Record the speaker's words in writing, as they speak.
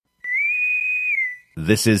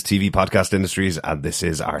This is TV Podcast Industries, and this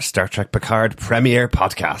is our Star Trek Picard premiere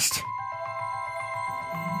podcast.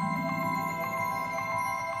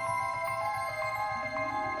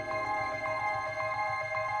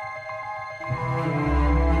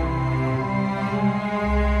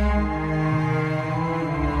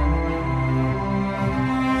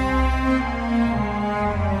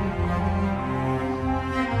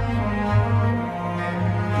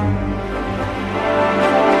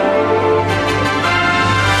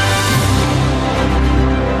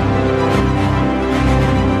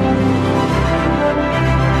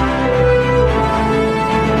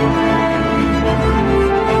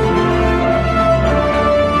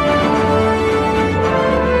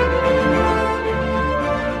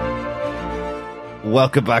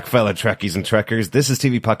 Welcome back, fellow Trekkies and Trekkers. This is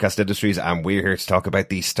TV Podcast Industries, and we're here to talk about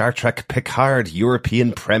the Star Trek Picard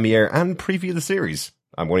European premiere and preview the series.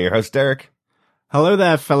 I'm one of your hosts, Derek. Hello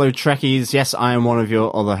there, fellow Trekkies. Yes, I am one of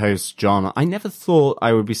your other hosts, John. I never thought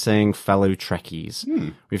I would be saying fellow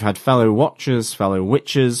Trekkies. We've had fellow Watchers, fellow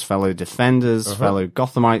Witchers, fellow Defenders, fellow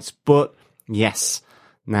Gothamites, but yes,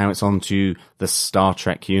 now it's on to the Star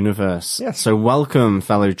Trek universe. Yes. So welcome,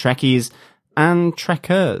 fellow Trekkies and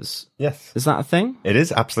Trekkers. Yes. Is that a thing? It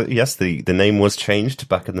is, absolutely. Yes, the name was changed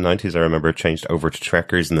back in the 90s. I remember it changed over to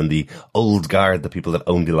Trekkers, and then the old guard, the people that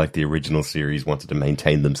only liked the original series, wanted to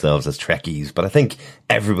maintain themselves as Trekkies. But I think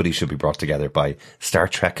everybody should be brought together by Star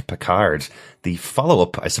Trek Picard, the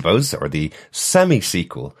follow-up, I suppose, or the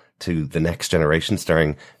semi-sequel to The Next Generation,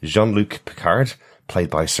 starring Jean-Luc Picard, played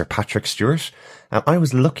by Sir Patrick Stewart. And I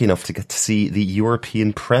was lucky enough to get to see the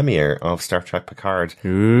European premiere of Star Trek Picard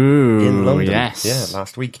in London. Yes. Yeah,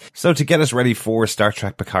 last week. So to get us ready for Star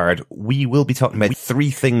Trek Picard, we will be talking about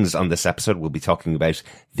three things on this episode. We'll be talking about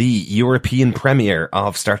the European premiere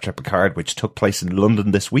of Star Trek Picard, which took place in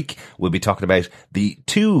London this week. We'll be talking about the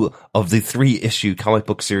 2 of the 3-issue comic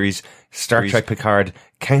book series, Star Trek Picard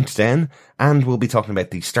Countdown, and we'll be talking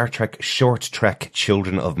about the Star Trek short trek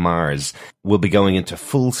Children of Mars. We'll be going into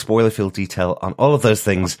full spoiler-filled detail on all of those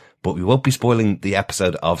things, but we won't be spoiling the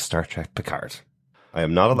episode of Star Trek Picard. I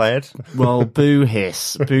am not allowed. Well, boo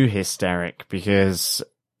hiss, Derek, because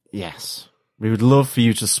yes, we would love for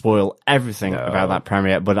you to spoil everything about that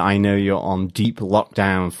premiere, but I know you're on deep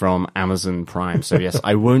lockdown from Amazon Prime, so yes,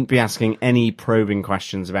 I won't be asking any probing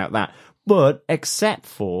questions about that, but except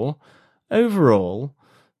for overall,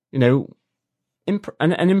 you know,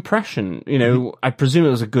 an impression, you know, I presume it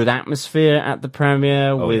was a good atmosphere at the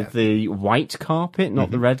premiere with the white carpet, not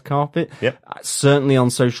the red carpet. Yep. Certainly on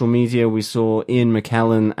social media, we saw Ian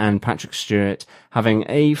McKellen and Patrick Stewart having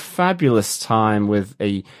a fabulous time with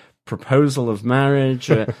a proposal of marriage,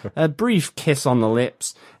 a brief kiss on the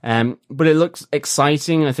lips. But it looks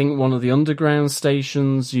exciting. I think one of the underground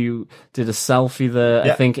stations, you did a selfie there.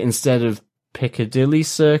 Yeah. I think instead of Piccadilly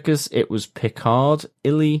Circus, it was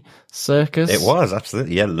Picard-illy Circus. It was,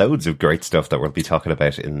 absolutely. Yeah, loads of great stuff that we'll be talking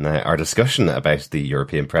about in our discussion about the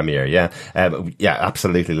European premiere. Yeah, yeah,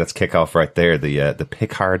 absolutely. Let's kick off right there. The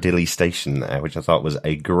Piccadilly station, which I thought was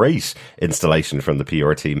a great installation from the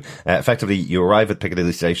PR team. Effectively, you arrive at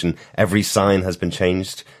Piccadilly station, every sign has been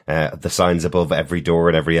changed. The signs above every door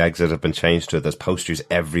and every exit have been changed to there's posters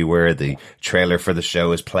everywhere. The trailer for the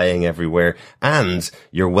show is playing everywhere, and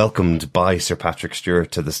you're welcomed by Sir Patrick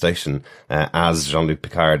Stewart to the station as Jean-Luc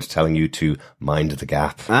Picard, telling you to mind the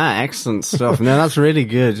gap. Excellent stuff. No, that's really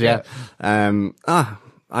good. Yeah.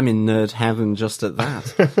 I'm in nerd heaven just at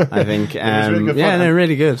that. I think. Really good yeah, fun. no,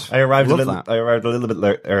 really good. I arrived a Love little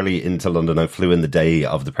bit early into London. I flew in the day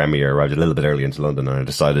of the premiere. Arrived a little bit early into London, and I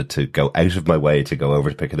decided to go out of my way to go over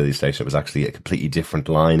to Piccadilly Station. It was actually a completely different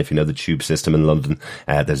line. If you know the tube system in London,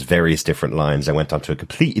 there's various different lines. I went onto a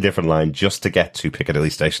completely different line just to get to Piccadilly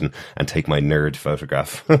Station and take my nerd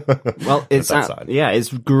photograph. Well,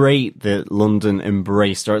 it's great that London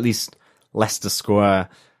embraced, or at least Leicester Square,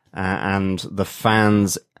 and the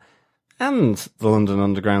fans and the London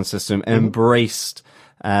Underground system embraced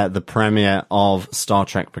the premiere of Star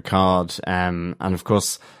Trek Picard. And of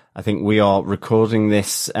course, I think we are recording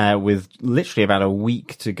this with literally about a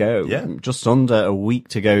week to go. Yeah. Just under a week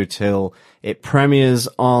to go till it premieres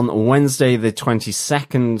on Wednesday, the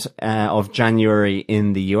 22nd of January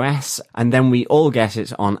in the US. And then we all get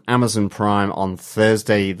it on Amazon Prime on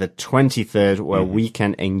Thursday, the 23rd, where we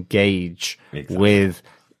can engage with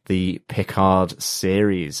the Picard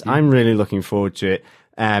series. I'm really looking forward to it.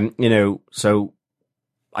 You know, so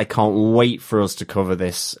I can't wait for us to cover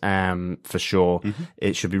this, for sure.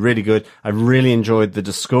 It should be really good. I really enjoyed the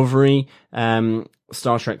Discovery,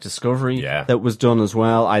 Star Trek Discovery that was done as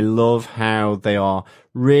well. I love how they are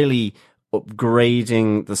really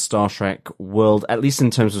upgrading the Star Trek world, at least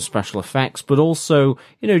in terms of special effects, but also,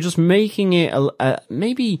 just making it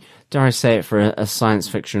maybe, dare I say it, for a science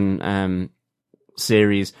fiction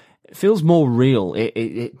series, it feels more real.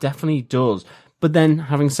 It definitely does. But then,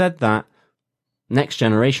 having said that, Next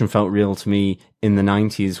Generation felt real to me in the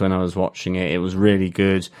 90s when I was watching it. It was really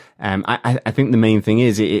good. I think the main thing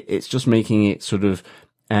is it's just making it sort of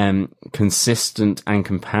consistent and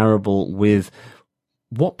comparable with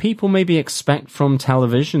what people maybe expect from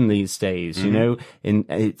television these days.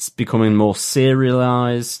 It's becoming more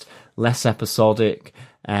serialized, less episodic.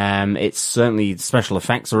 It's certainly, special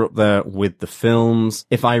effects are up there with the films.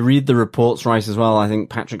 If I read the reports right as well, I think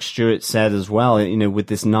Patrick Stewart said as well, with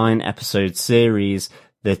this 9-episode series,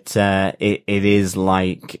 that it is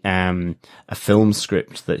like a film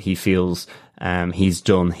script that he feels he's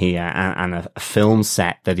done here, and a film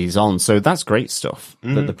set that he's on. So that's great stuff,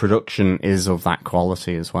 that the production is of that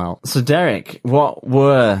quality as well. So Derek, what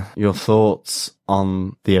were your thoughts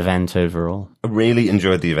on the event overall? I really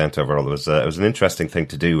enjoyed the event overall. It was an interesting thing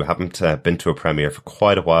to do. I haven't been to a premiere for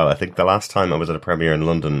quite a while. I think the last time I was at a premiere in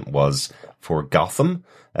London was for Gotham,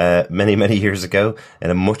 many, many years ago, in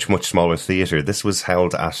a much, much smaller theatre. This was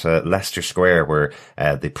held at Leicester Square, where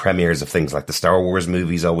the premieres of things like the Star Wars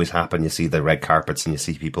movies always happen. You see the red carpets and you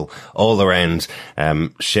see people all around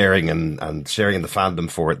sharing and sharing the fandom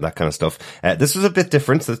for it and that kind of stuff. This was a bit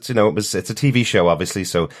different. It's a TV show, obviously,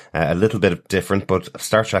 so a little bit different, but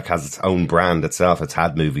Star Trek has its own brand itself. It's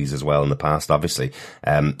had movies as well in the past, obviously.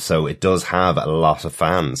 So it does have a lot of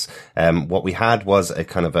fans. What we had was a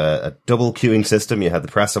kind of a double queuing system. You had the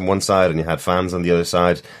press on one side and you had fans on the other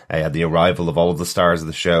side. You had the arrival of all of the stars of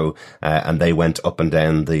the show, and they went up and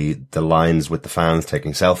down the lines with the fans,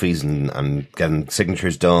 taking selfies and getting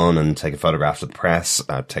signatures done and taking photographs with the press,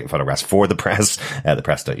 taking photographs for the press. The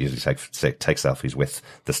press don't usually take selfies with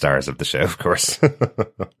the stars of the show, of course.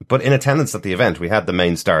 But in attendance at the event, we had the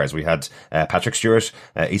main stars. We had Patrick Stewart,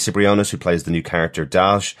 Issa Briones, who plays the new character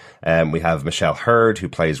Daj. We have Michelle Hurd, who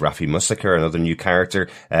plays Raffi Mussaker, another new character.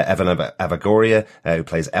 Evan Avagoria, who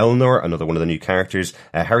plays Elnor, another one of the new characters.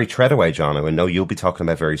 Harry Treadaway, John, who I know you'll be talking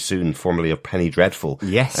about very soon, formerly of Penny Dreadful.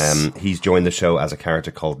 Yes. He's joined the show as a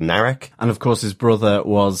character called Narek. And of course his brother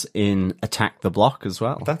was in Attack the Block as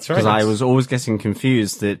well. That's right. Because I was always getting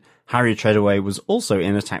confused that Harry Treadaway was also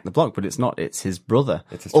in Attack the Block, but it's not. It's his brother.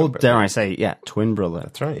 It's his or brother. Dare I say, twin brother.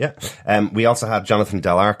 That's right, yeah. We also had Jonathan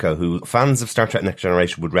Del Arco, who fans of Star Trek Next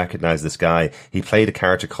Generation would recognize this guy. He played a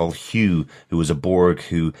character called Hugh, who was a Borg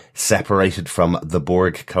who separated from the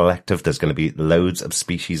Borg Collective. There's going to be loads of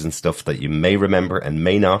species and stuff that you may remember and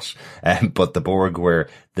may not, but the Borg were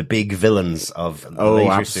the big villains of the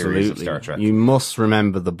later series of Star Trek. You must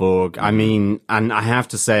remember the Borg. I mean, and I have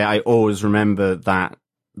to say, I always remember that.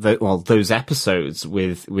 Those episodes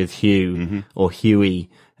with Hugh or Huey.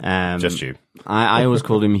 Just you. I always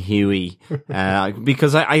called him Huey,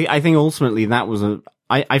 because I think ultimately that was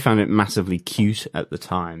I found it massively cute at the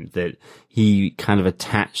time that he kind of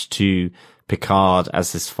attached to Picard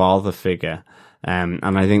as his father figure. And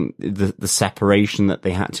I think the separation that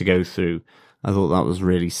they had to go through, I thought that was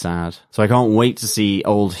really sad. So I can't wait to see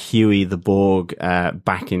old Huey the Borg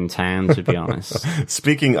back in town, to be honest.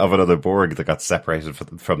 Speaking of another Borg that got separated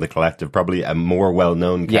from the collective, probably a more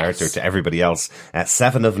well-known character to everybody else,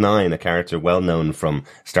 Seven of Nine, a character well-known from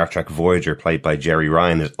Star Trek Voyager, played by Jerry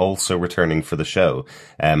Ryan, is also returning for the show,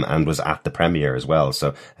 and was at the premiere as well.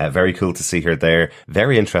 So very cool to see her there.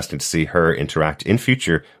 Very interesting to see her interact in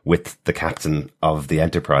future with the captain of the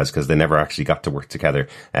Enterprise, because they never actually got to work together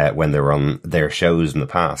when they were on their shows in the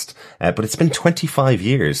past. But it's been 25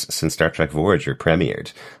 years since Star Trek Voyager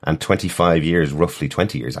premiered, and 25 years, roughly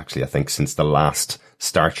 20 years actually, I think, since the last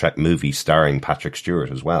Star Trek movie starring Patrick Stewart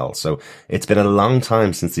as well. So it's been a long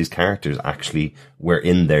time since these characters actually were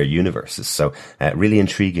in their universes. So really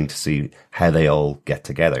intriguing to see how they all get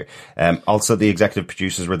together. Also, the executive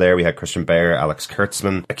producers were there. We had Christian Bale, Alex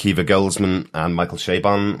Kurtzman, Akiva Goldsman, and Michael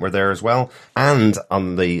Chabon were there as well. And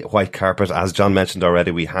on the white carpet, as John mentioned already,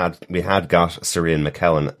 we had got Sirian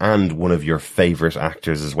McKellen, and one of your favourite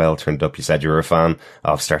actors as well turned up. You said you were a fan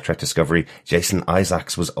of Star Trek Discovery. Jason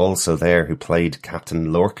Isaacs was also there, who played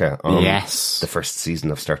Captain Lorca on the first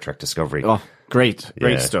season of Star Trek Discovery. Oh, Great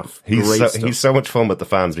stuff. He's so much fun with the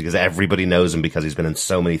fans because everybody knows him because he's been in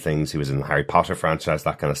so many things. He was in the Harry Potter franchise,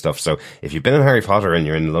 that kind of stuff. So if you've been in Harry Potter and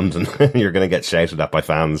you're in London, you're going to get shouted at by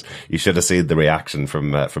fans. You should have seen the reaction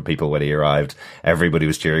from people when he arrived. Everybody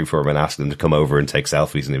was cheering for him and asking him to come over and take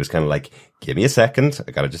selfies. And he was kind of like, give me a second.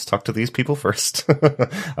 I got to just talk to these people first.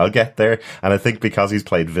 I'll get there. And I think because he's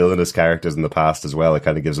played villainous characters in the past as well, it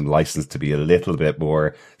kind of gives him license to be a little bit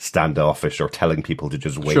more standoffish or telling people to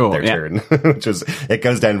just wait their turn. It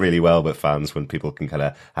goes down really well with fans when people can kind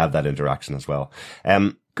of have that interaction as well.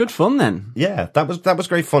 Good fun then. Yeah, that was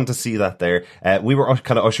great fun to see that there. We were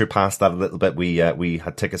kind of ushered past that a little bit. We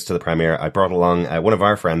had tickets to the premiere. I brought along one of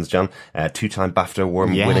our friends, John, two-time BAFTA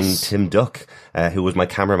award-winning Tim Duck, who was my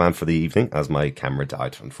cameraman for the evening, as my camera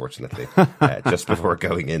died, unfortunately, just before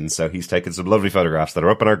going in. So he's taken some lovely photographs that are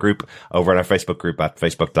up in our group, over in our Facebook group at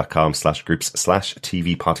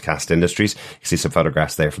facebook.com/groups/TV Podcast Industries. You can see some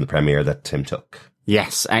photographs there from the premiere that Tim took.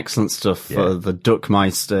 Yes, excellent stuff for the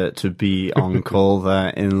Duckmeister to be on call there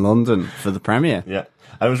in London for the premiere. Yeah.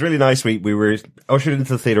 And it was really nice. We were ushered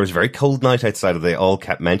into the theatre. It was a very cold night outside. They all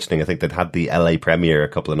kept mentioning, I think they'd had the LA premiere a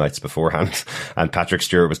couple of nights beforehand. And Patrick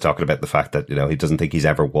Stewart was talking about the fact that, he doesn't think he's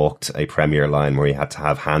ever walked a premiere line where he had to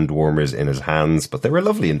have hand warmers in his hands, but they were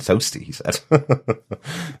lovely and toasty, he said.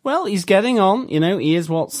 Well, he's getting on, he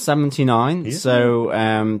is 79.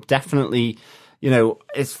 So, definitely,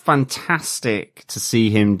 it's fantastic to see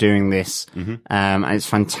him doing this. And it's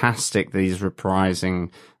fantastic that he's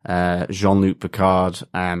reprising Jean-Luc Picard.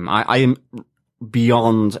 I am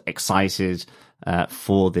beyond excited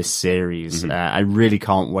for this series. I really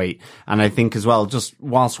can't wait. And I think as well, just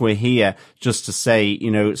whilst we're here, just to say,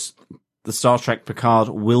 the Star Trek Picard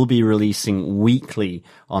will be releasing weekly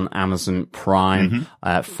on Amazon Prime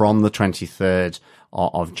from the 23rd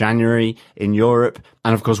of January in Europe.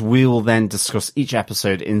 And of course, we will then discuss each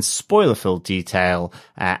episode in spoiler-filled detail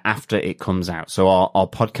after it comes out. So our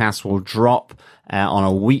podcast will drop on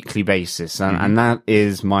a weekly basis. And that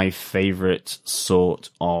is my favorite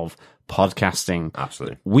sort of podcasting.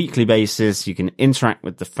 Absolutely. Weekly basis. You can interact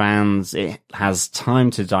with the fans. It has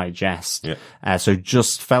time to digest. So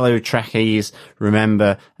just fellow Trekkies,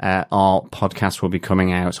 remember, our podcast will be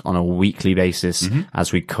coming out on a weekly basis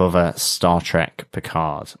as we cover Star Trek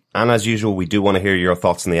Picard. And as usual, we do want to hear your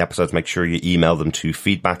thoughts on the episodes. Make sure you email them to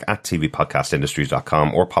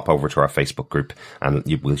feedback@tvpodcastindustries.com or pop over to our Facebook group, and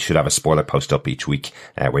we should have a spoiler post up each week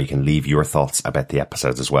where you can leave your thoughts about the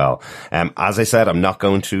episodes as well. As I said, I'm not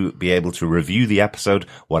going to be able to review the episode.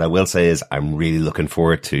 What I will say is I'm really looking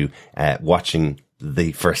forward to watching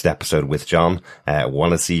the first episode with John. I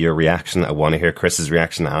want to see your reaction. I want to hear Chris's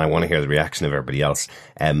reaction, and I want to hear the reaction of everybody else.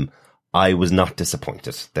 I was not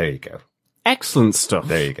disappointed. There you go. Excellent stuff.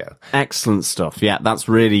 There you go. Excellent stuff. Yeah, that's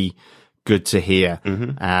really good to hear.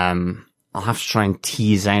 I'll have to try and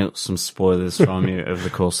tease out some spoilers from you over the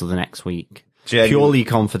course of the next week. Purely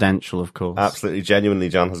confidential, of course. Absolutely. Genuinely,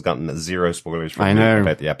 John has gotten zero spoilers from me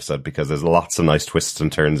about the episode because there's lots of nice twists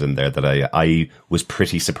and turns in there that I was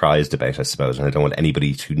pretty surprised about, I suppose, and I don't want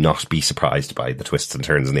anybody to not be surprised by the twists and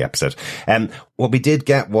turns in the episode. What we did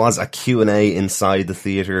get was a Q&A inside the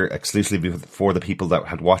theatre exclusively for the people that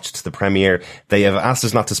had watched the premiere. They have asked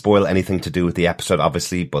us not to spoil anything to do with the episode,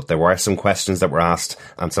 obviously, but there were some questions that were asked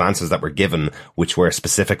and some answers that were given which were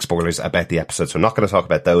specific spoilers about the episode. So I'm not going to talk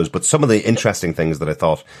about those, but some of the interesting things that I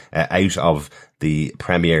thought out of the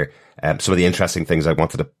premiere, some of the interesting things I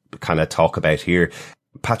wanted to kind of talk about here.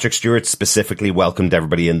 Patrick Stewart specifically welcomed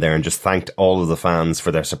everybody in there and just thanked all of the fans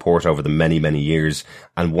for their support over the many, many years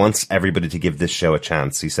and wants everybody to give this show a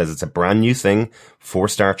chance. He says it's a brand new thing for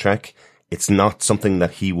Star Trek. It's not something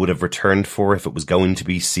that he would have returned for if it was going to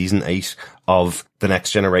be season 8 of The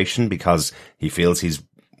Next Generation, because he feels he's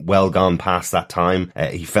well gone past that time.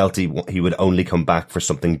 He felt he would only come back for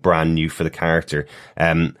something brand new for the character.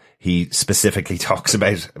 He specifically talks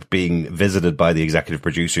about being visited by the executive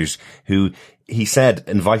producers who he said,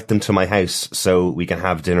 invite them to my house so we can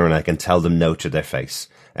have dinner and I can tell them no to their face.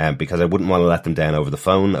 Because I wouldn't want to let them down over the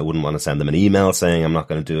phone. I wouldn't want to send them an email saying I'm not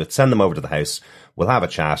going to do it. Send them over to the house. We'll have a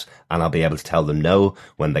chat and I'll be able to tell them no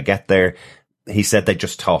when they get there. He said they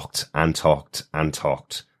just talked and talked and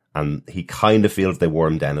talked. And he kind of feels they wore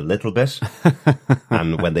him down a little bit.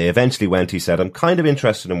 And when they eventually went, he said, I'm kind of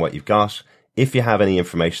interested in what you've got. If you have any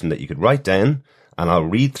information that you could write down, and I'll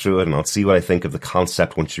read through it and I'll see what I think of the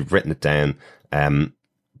concept once you've written it down.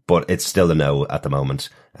 But it's still a no at the moment.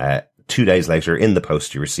 2 days later, in the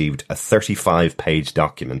post, you received a 35-page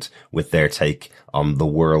document with their take on the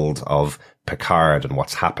world of Picard and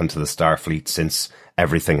what's happened to the Starfleet since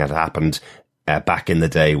everything had happened. back in the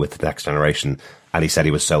day with The Next Generation. And he said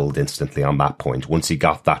he was sold instantly on that point. Once he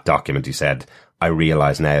got that document, he said, I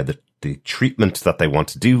realise now that the treatment that they want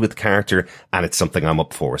to do with the character, and it's something I'm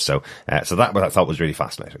up for. So that I thought was really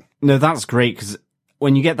fascinating. No, that's great, because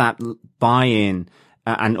when you get that buy-in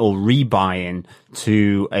or re-buy-in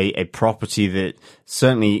to a property that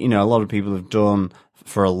certainly, a lot of people have done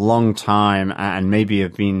for a long time and maybe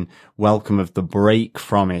have been welcome of the break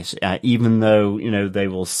from it, even though, they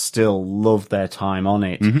will still love their time on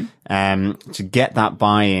it. To get that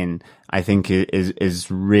buy-in, I think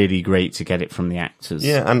is really great to get it from the actors.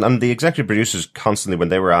 Yeah, and the executive producers constantly, when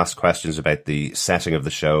they were asked questions about the setting of the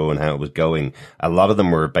show and how it was going, a lot of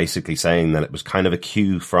them were basically saying that it was kind of a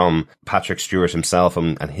cue from Patrick Stewart himself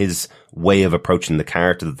and his way of approaching the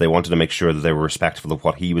character, that they wanted to make sure that they were respectful of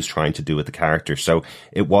what he was trying to do with the character. So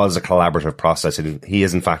it was a collaborative process. He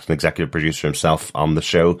is in fact an executive producer himself on the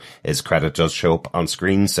show. His credit does show up on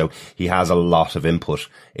screen, so he has a lot of input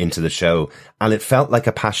into the show. And it felt like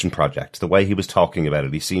a passion project. The way he was talking about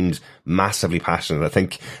it, he seemed massively passionate. I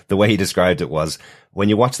think the way he described it was, when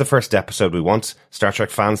you watch the first episode, we want Star Trek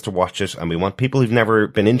fans to watch it, and we want people who've never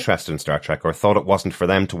been interested in Star Trek or thought it wasn't for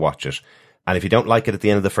them to watch it. And if you don't like it at the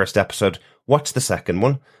end of the first episode, watch the second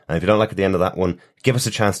one. And if you don't like it at the end of that one, give us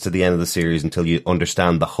a chance to the end of the series until you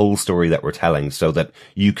understand the whole story that we're telling, so that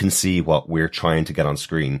you can see what we're trying to get on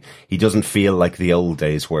screen. He doesn't feel like the old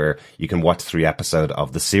days where you can watch 3 episodes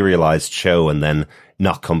of the serialized show and then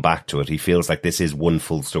not come back to it. He feels like this is one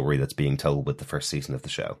full story that's being told with the first season of the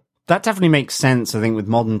show. That definitely makes sense, I think, with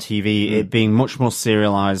modern TV, it being much more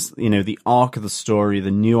serialized. The arc of the story, the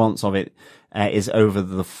nuance of it is over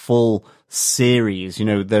the full series.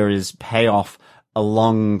 There is payoff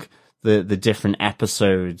along the different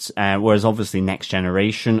episodes, whereas obviously Next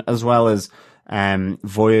Generation, as well as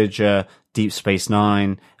Voyager, Deep Space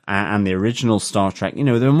Nine, and the original Star Trek, they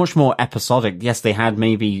were much more episodic. Yes, they had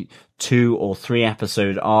maybe 2 or 3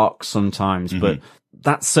 episode arcs sometimes, but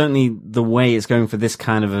that's certainly the way it's going for this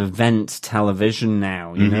kind of event television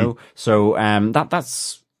now, you know? So,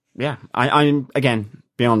 that's, yeah, I'm, again,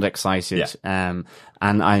 beyond excited. Yeah.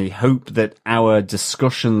 And I hope that our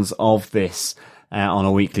discussions of this, on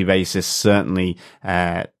a weekly basis certainly,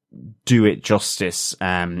 do it justice.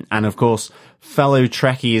 And of course, fellow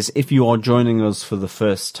Trekkies, if you are joining us for the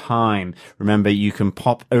first time, remember you can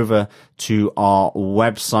pop over to our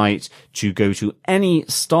website to go to any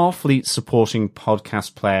Starfleet supporting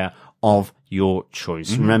podcast player of your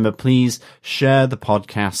choice. Remember, please share the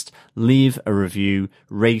podcast, leave a review,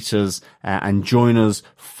 rate us, and join us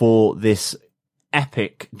for this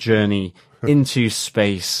epic journey into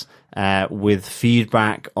space, with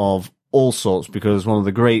feedback of all sorts, because one of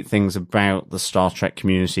the great things about the Star Trek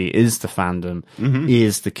community is the fandom,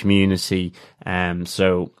 is the community.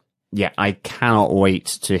 So yeah, I cannot wait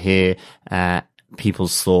to hear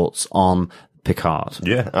people's thoughts on Picard.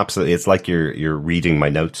 Yeah, absolutely. It's like you're reading my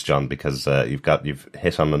notes, John, because you've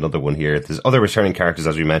hit on another one here. There's other returning characters,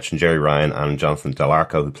 as we mentioned, Jerry Ryan and Jonathan Del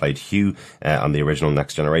Arco, who played Hugh on the original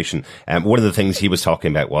Next Generation. One of the things he was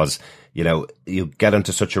talking about was, you get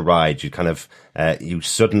into such a ride, you kind of you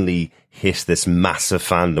suddenly hit this massive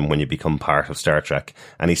fandom when you become part of Star Trek.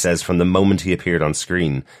 And he says from the moment he appeared on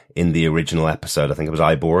screen in the original episode, I think it was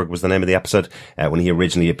I, Borg was the name of the episode, when he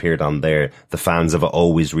originally appeared on there, the fans have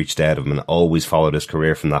always reached out to him and always followed his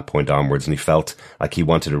career from that point onwards. And he felt like he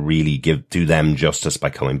wanted to really do them justice by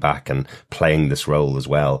coming back and playing this role as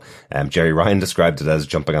well. Jerry Ryan described it as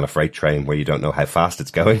jumping on a freight train where you don't know how fast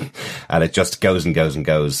it's going. And it just goes and goes and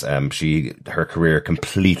goes. Her career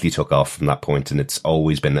completely took off from that point, and it's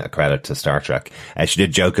always been a credit to Star Trek. She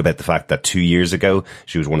did joke about the fact that 2 years ago,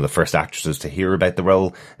 she was one of the first actresses to hear about the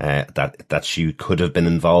role, that she could have been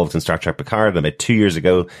involved in Star Trek Picard. And about 2 years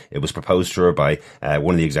ago, it was proposed to her by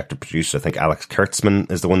one of the executive producers. I think Alex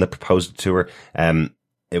Kurtzman is the one that proposed it to her.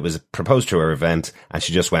 It was proposed to her event, and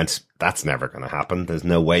she just went, that's never going to happen. There's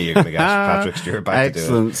no way you're going to get Patrick Stewart back to do it.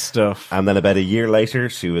 Excellent stuff. And then about a year later,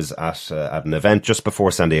 she was at an event just before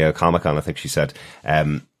San Diego Comic-Con, I think she said,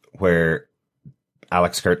 where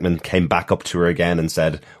Alex Kurtzman came back up to her again and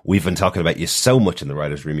said, we've been talking about you so much in the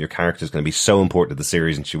writer's room. Your character is going to be so important to the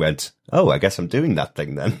series. And she went, oh, I guess I'm doing that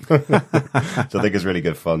thing then. So I think it's really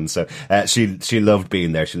good fun. So, she loved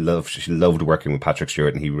being there. She loved working with Patrick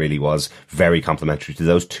Stewart, and he really was very complimentary to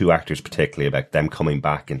those two actors, particularly about them coming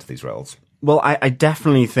back into these roles. Well, I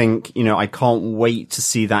definitely think, I can't wait to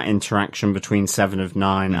see that interaction between Seven of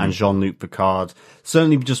Nine and Jean-Luc Picard.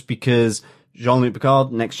 Certainly just because Jean-Luc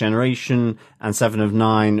Picard, Next Generation, and Seven of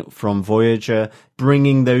Nine from Voyager,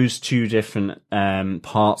 bringing those two different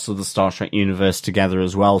parts of the Star Trek universe together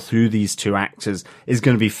as well through these two actors is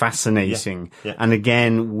going to be fascinating. Yeah. And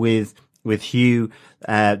again, with with Hugh.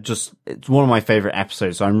 Just, it's one of my favorite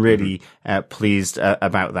episodes. So I'm really pleased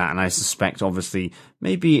about that. And I suspect, obviously,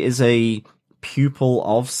 maybe is a pupil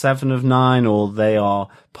of Seven of Nine, or they are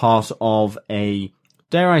part of a,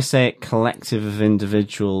 dare I say it, collective of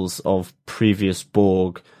individuals of previous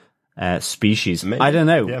Borg species. Maybe. I don't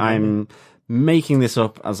know. Yeah, I'm making this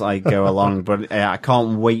up as I go along, but I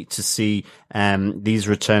can't wait to see these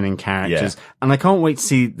returning characters. Yeah. And I can't wait to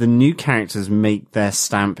see the new characters make their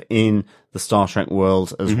stamp in the Star Trek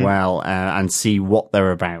world as well, and see what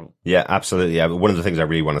they're about. Yeah, absolutely. Yeah, one of the things I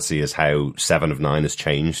really want to see is how Seven of Nine has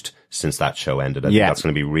changed since that show ended. I think that's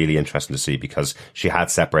going to be really interesting to see, because she had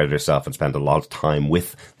separated herself and spent a lot of time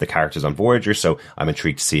with the characters on Voyager. So I'm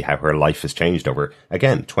intrigued to see how her life has changed over,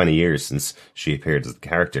 again, 20 years since she appeared as the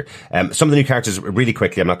character. Some of the new characters, really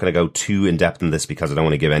quickly, I'm not going to go too in depth in this because I don't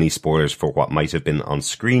want to give any spoilers for what might have been on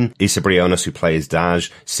screen. Issa Briones, who plays Daj,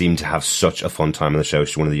 seemed to have such a fun time on the show.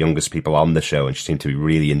 She's one of the youngest people on the show, and she seemed to be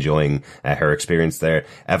really enjoying her experience there.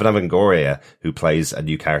 Evan Longoria, who plays a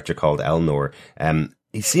new character called Elnor,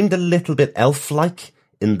 he seemed a little bit elf-like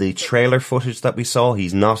in the trailer footage that we saw.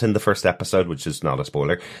 He's not in the first episode, which is not a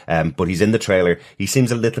spoiler, but he's in the trailer. He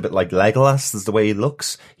seems a little bit like Legolas, is the way he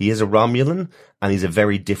looks. He is a Romulan, and he's a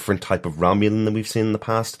very different type of Romulan than we've seen in the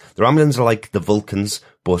past. The Romulans are like the Vulcans,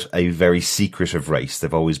 but a very secretive race.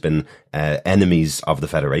 They've always been enemies of the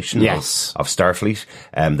Federation, yes, of Starfleet.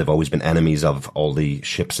 They've always been enemies of all the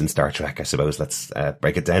ships in Star Trek, I suppose. Let's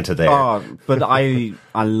break it down to there. Oh, but I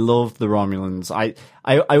love the Romulans.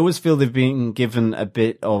 I always feel they've been given a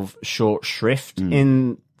bit of short shrift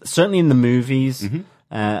certainly in the movies.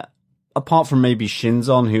 Apart from maybe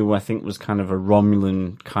Shinzon, who I think was kind of a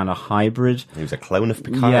Romulan kind of hybrid. He was a clone of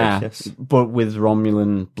Picard, yes. But with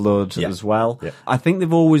Romulan blood as well. Yeah. I think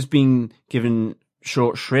they've always been given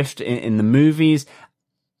short shrift in the movies.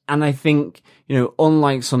 And I think,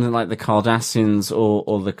 unlike something like the Cardassians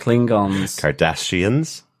or the Klingons.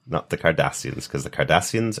 Kardashians, not the Cardassians, because the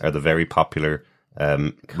Cardassians are the very popular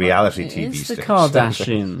reality TV it's the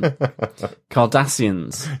station.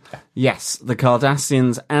 Cardassians. Yes, the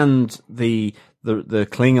Cardassians and the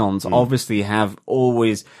Klingons obviously have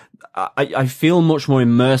always, I feel much more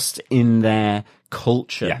immersed in their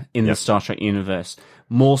culture in the Star Trek universe,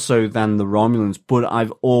 more so than the Romulans, but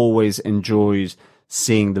I've always enjoyed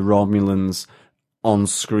seeing the Romulans on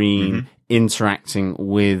screen interacting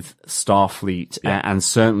with Starfleet, and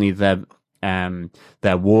certainly their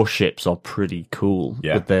warships are pretty cool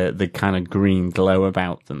with the kind of green glow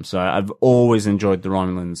about them. So I've always enjoyed the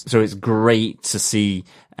Romulans. So it's great to see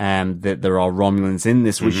that there are Romulans in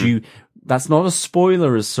this, which that's not a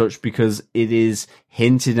spoiler as such, because it is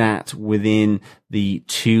hinted at within the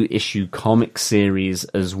 2-issue comic series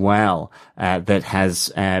as well, that has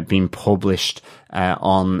been published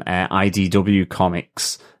on IDW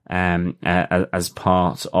Comics. As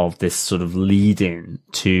part of this sort of lead-in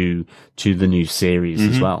to the new series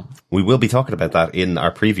as well. We will be talking about that in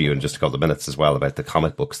our preview in just a couple of minutes as well, about the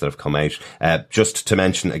comic books that have come out. Just to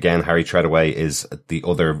mention again, Harry Treadaway is the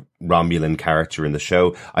other Romulan character in the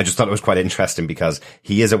show. I just thought it was quite interesting because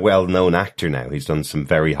he is a well-known actor now. He's done some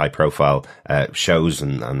very high-profile shows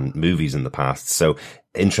and movies in the past. So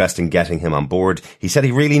interesting getting him on board. He said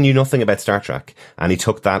he really knew nothing about Star Trek, and he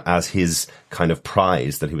took that as his kind of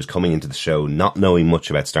prize, that he was coming into the show not knowing much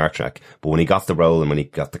about Star Trek. But when he got the role and when he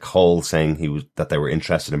got the call saying that they were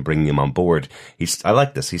interested in bringing him on board, I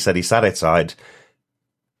like this. He said he sat outside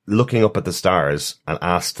looking up at the stars and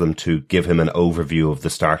asked them to give him an overview of the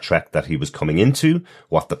Star Trek that he was coming into,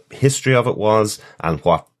 what the history of it was, and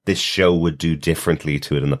what this show would do differently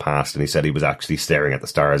to it in the past. And he said he was actually staring at the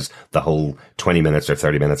stars the whole 20 minutes or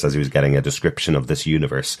 30 minutes as he was getting a description of this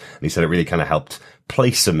universe. And he said it really kind of helped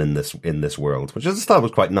place him in this world, which I just thought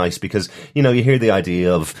was quite nice, because, you hear the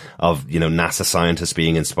idea of NASA scientists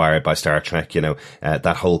being inspired by Star Trek,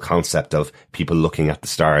 that whole concept of people looking at the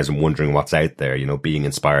stars and wondering what's out there, being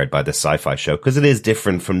inspired by this sci-fi show, because it is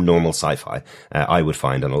different from normal sci-fi, I would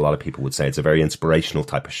find, and a lot of people would say it's a very inspirational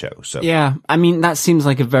type of show. So yeah, I mean, that seems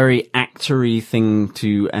like a very actory thing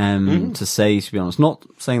to say, to be honest. Not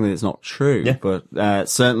saying that it's not true, but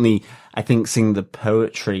certainly I think seeing the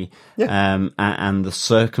poetry and the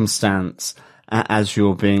circumstance as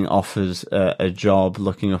you're being offered a job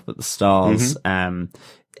looking up at the stars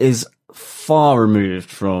is far removed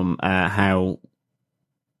from how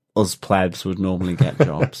us plebs would normally get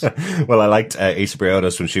jobs. Well, I liked Asa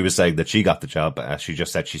Briones when she was saying that she got the job. She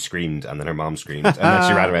just said she screamed, and then her mom screamed, and then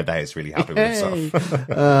she ran around the house really happy with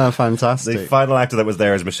herself. Fantastic. The final actor that was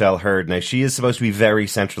there is Michelle Hurd. Now, she is supposed to be very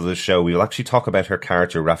central to the show. We will actually talk about her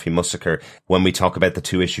character, Rafi Mussaker, when we talk about the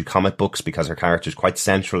 2-issue comic books, because her character is quite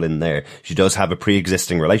central in there. She does have a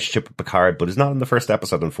pre-existing relationship with Picard, but is not in the first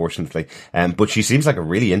episode, unfortunately. But she seems like a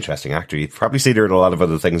really interesting actor. You've probably seen her in a lot of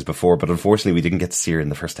other things before, but unfortunately we didn't get to see her in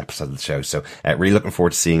the first episode of the show. So really looking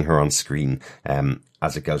forward to seeing her on screen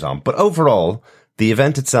as it goes on. But overall, the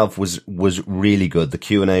event itself was really good. The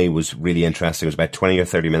Q&A was really interesting. It was about 20 or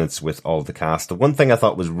 30 minutes with all of the cast. The one thing I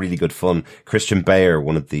thought was really good fun, Christian Bayer,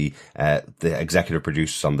 one of the executive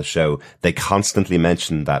producers on the show, they constantly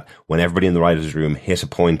mentioned that when everybody in the writer's room hit a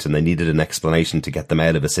point and they needed an explanation to get them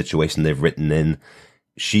out of a situation they've written in,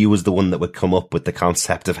 she was the one that would come up with the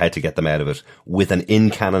concept of how to get them out of it with an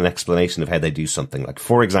in-canon explanation of how they do something. Like,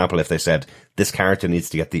 for example, if they said, this character needs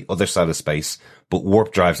to get the other side of space, but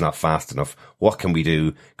warp drive's not fast enough, what can we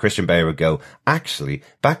do? Christian Bayer would go, actually,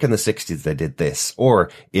 back in the 60s they did this,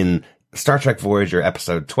 or in Star Trek Voyager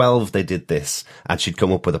episode 12, they did this, and she'd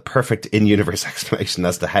come up with a perfect in-universe explanation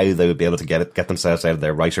as to how they would be able to get themselves out of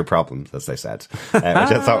their writer problems, as they said, which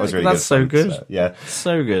I thought was really good. That's so good. So, yeah.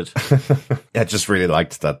 So good. I just really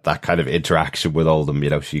liked that kind of interaction with all of them. You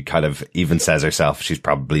know, she kind of even says herself, she's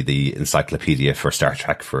probably the encyclopedia for Star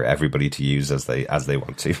Trek for everybody to use as they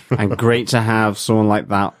want to. And great to have someone like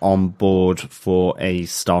that on board for a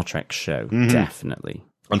Star Trek show. Mm-hmm. Definitely.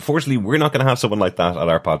 Unfortunately, we're not going to have someone like that on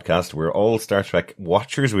our podcast. We're all Star Trek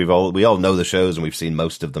watchers. We all know the shows and we've seen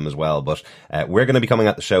most of them as well. But we're going to be coming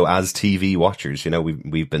at the show as TV watchers. You know,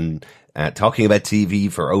 we've been talking about TV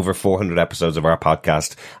for over 400 episodes of our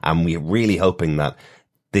podcast, and we're really hoping that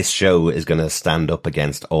this show is going to stand up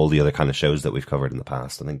against all the other kind of shows that we've covered in the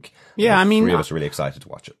past. I think. Yeah, I mean, three of us are really excited to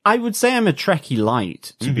watch it. I would say I'm a Trekkie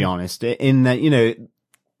light, to be honest, in that, you know,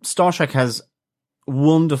 Star Trek has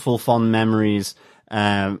wonderful, fond memories.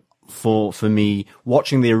 For me,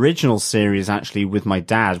 watching the original series actually with my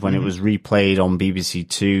dad when it was replayed on BBC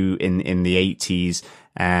Two in the 80s.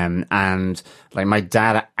 And like my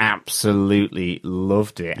dad absolutely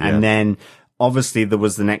loved it. Yeah. And then obviously there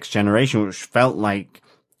was the Next Generation, which felt like,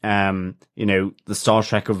 you know, the Star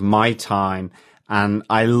Trek of my time. And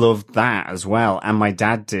I loved that as well. And my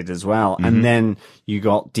dad did as well. Mm-hmm. And then you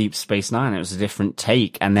got Deep Space Nine. It was a different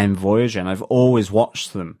take. And then Voyager. And I've always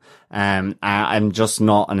watched them. I'm just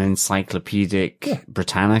not an encyclopedic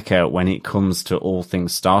Britannica when it comes to all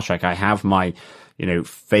things Star Trek. I have my, you know,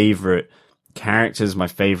 favorite characters, my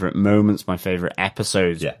favorite moments, my favorite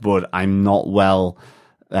episodes, but I'm not well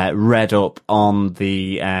read up on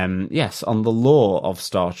the on the lore of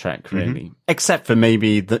Star Trek, really, except for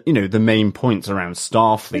maybe the, you know, the main points around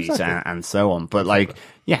Starfleet and so on. But like,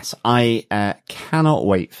 yes, I cannot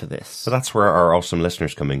wait for this. So that's where our awesome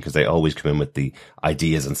listeners come in, because they always come in with the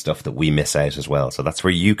ideas and stuff that we miss out as well. So that's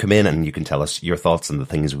where you come in and you can tell us your thoughts on the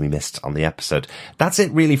things we missed on the episode. That's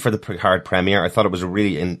it really for the Picard premiere. I thought it was a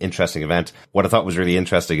really interesting event. What I thought was really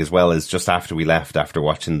interesting as well is just after we left, after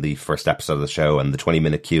watching the first episode of the show and the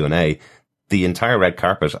 20-minute Q&A, the entire red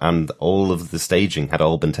carpet and all of the staging had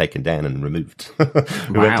all been taken down and removed.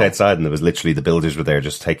 We went outside and there was literally the builders were there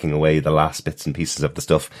just taking away the last bits and pieces of the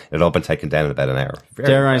stuff. It had all been taken down in about an hour.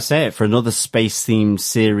 Dare I say it, for another space-themed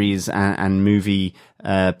series and movie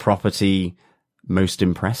property, most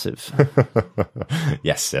impressive.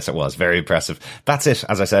 Yes, it was. Very impressive. That's it,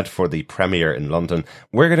 as I said, for the premiere in London.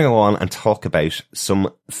 We're going to go on and talk about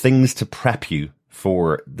some things to prep you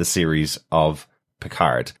for the series of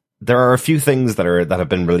Picard. There are a few things that have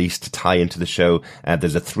been released to tie into the show.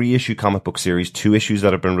 There's a 3-issue comic book series, 2 issues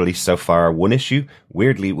that have been released so far. 1 issue,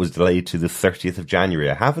 weirdly, was delayed to the 30th of January.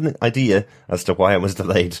 I have an idea as to why it was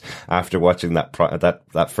delayed after watching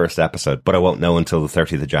that first episode, but I won't know until the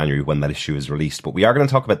 30th of January when that issue is released. But we are going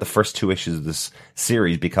to talk about the first 2 issues of this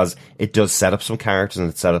series because it does set up some characters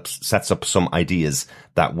and it sets up some ideas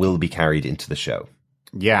that will be carried into the show.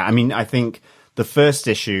 Yeah, I mean, I think the first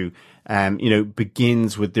issue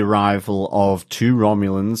begins with the arrival of 2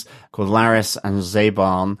 Romulans called Laris and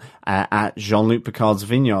Zeban at Jean-Luc Picard's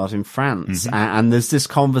vineyard in France. And there's this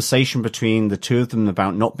conversation between the two of them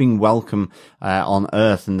about not being welcome on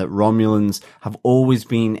Earth, and that Romulans have always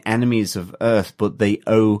been enemies of Earth, but they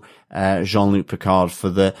owe Jean-Luc Picard for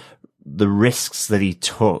the risks that he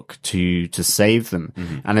took to save them.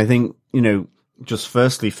 And I think, just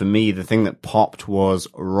firstly for me, the thing that popped was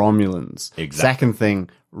Romulans. Exactly. Second thing,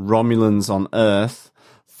 Romulans on Earth.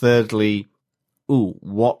 Thirdly,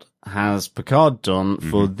 what has Picard done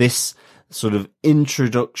for this sort of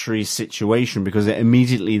introductory situation, because it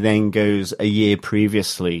immediately then goes a year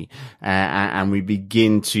previously, and we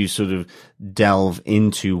begin to sort of delve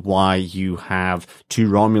into why you have two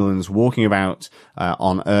Romulans walking about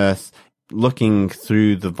on Earth, looking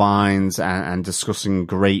through the vines and discussing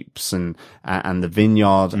grapes and the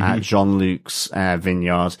vineyard at Jean-Luc's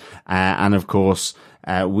vineyard, and of course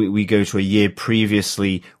we go to a year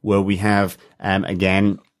previously where we have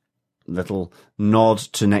again little nod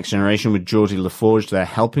to Next Generation with Geordi LaForge there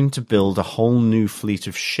helping to build a whole new fleet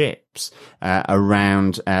of ships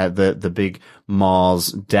around the big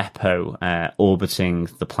Mars depot orbiting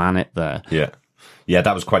the planet there. Yeah,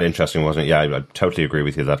 that was quite interesting, wasn't it? Yeah, I totally agree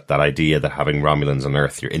with you that idea that having Romulans on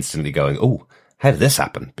Earth, you're instantly going, oh, how did this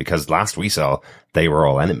happen? Because last we saw, they were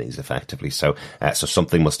all enemies, effectively. So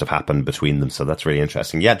something must have happened between them. So that's really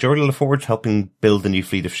interesting. Yeah, Geordi LaForge helping build a new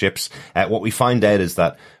fleet of ships. What we find out is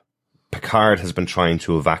that Picard has been trying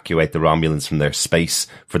to evacuate the Romulans from their space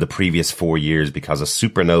for the previous 4 years because a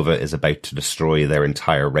supernova is about to destroy their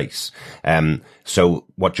entire race. So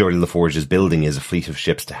what Geordi LaForge is building is a fleet of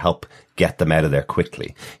ships to help get them out of there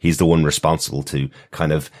quickly. He's the one responsible to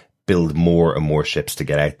kind of build more and more ships to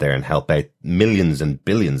get out there and help out millions and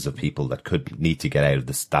billions of people that could need to get out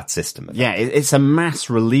of that system. Yeah, it's a mass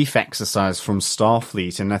relief exercise from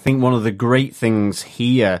Starfleet. And I think one of the great things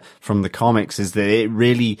here from the comics is that it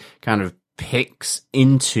really kind of picks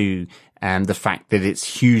into the fact that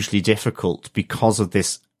it's hugely difficult because of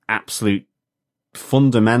this absolute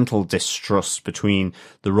fundamental distrust between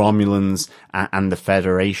the Romulans and the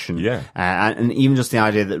Federation. Yeah. And even just the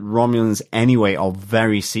idea that Romulans anyway are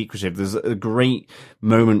very secretive. There's a great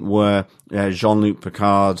moment where Jean-Luc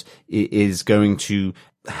Picard is going to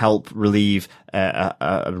help relieve a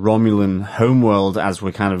Romulan homeworld, as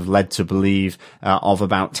we're kind of led to believe, of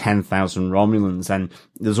about 10,000 Romulans. And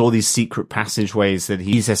there's all these secret passageways that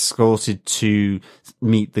he's escorted to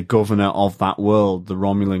meet the governor of that world, the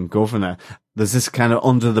Romulan governor. There's this kind of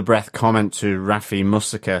under the breath comment to Raffi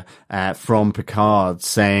Musiker from Picard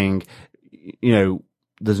saying, you know,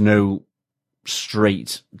 there's no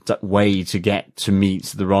straight way to get to meet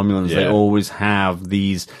the Romulans. Yeah. They always have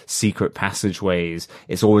these secret passageways.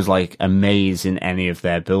 It's always like a maze in any of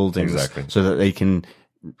their buildings. Exactly. So that they can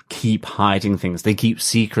keep hiding things. They keep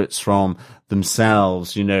secrets from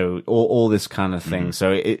themselves, you know, all this kind of thing.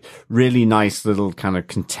 So it really nice little kind of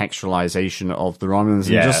contextualization of the Romulans.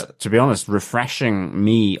 Yeah. And just, to be honest, refreshing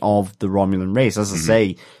me of the Romulan race. As I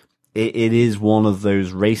say, it is one of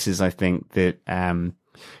those races, I think, that,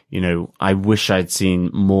 you know, I wish I'd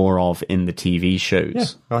seen more of in the TV shows. Yeah,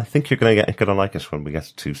 well, I think you're going to like it when we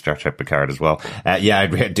get to Star Trek Picard as well. Yeah,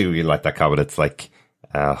 I do really like that comment. It's like,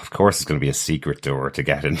 of course it's going to be a secret door to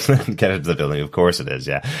get in, get into the building. Of course it is,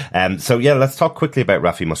 yeah. So yeah, let's talk quickly about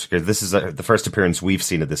Raffi Musiker. This is the first appearance we've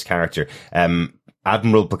seen of this character.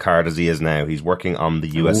 Admiral Picard, as he is now, he's working on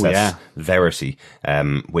the USS Verity,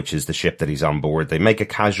 which is the ship that he's on board. They make a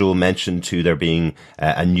casual mention to there being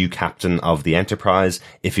a new captain of the Enterprise.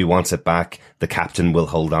 If he wants it back, the captain will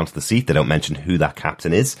hold on to the seat. They don't mention who that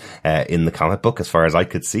captain is in the comic book, as far as I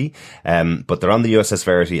could see. But they're on the USS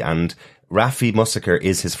Verity, and Raffi Musiker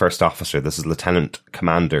is his first officer. This is Lieutenant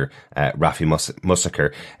Commander Raffi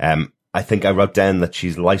Musiker. I think I wrote down that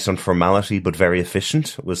she's light on formality but very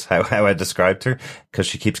efficient was how I described her, because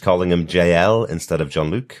she keeps calling him JL instead of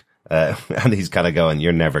Jean-Luc. And he's kind of going,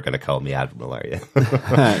 you're never going to call me Admiral, are you?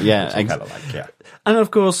 Yeah, yeah. And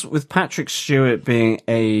of course, with Patrick Stewart being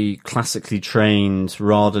a classically trained,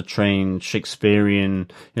 rather trained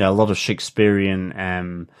Shakespearean, you know, a lot of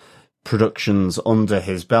Shakespearean productions under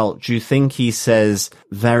his belt, do you think he says,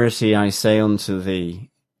 "Verity I say unto thee,"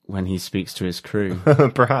 when he speaks to his crew?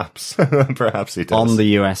 Perhaps he does. On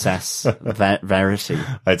the USS Verity.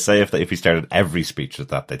 I'd say if he started every speech with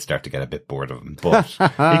that, they'd start to get a bit bored of him. But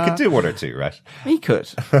he could do one or two, right? He could.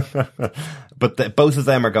 But both of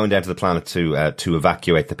them are going down to the planet to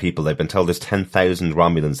evacuate the people. They've been told there's 10,000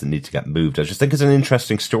 Romulans that need to get moved. I just think it's an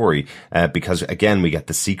interesting story, because again, we get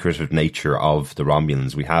the secretive nature of the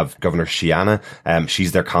Romulans. We have Governor Shiana.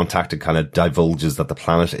 She's their contact and kind of divulges that the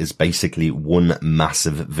planet is basically one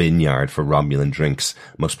massive vineyard for Romulan drinks.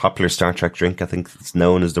 Most popular Star Trek drink, I think it's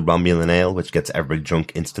known as the Romulan Ale, which gets everybody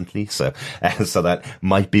drunk instantly. So that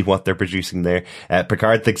might be what they're producing there.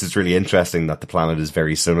 Picard thinks it's really interesting that the planet is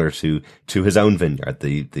very similar to his own vineyard,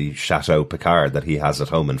 the Chateau Picard that he has at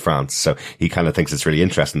home in France. So he kind of thinks it's really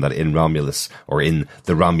interesting that in Romulus, or in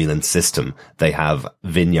the Romulan system, they have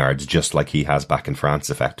vineyards just like he has back in France,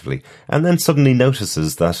 effectively. And then suddenly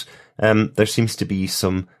notices that there seems to be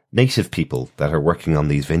some native people that are working on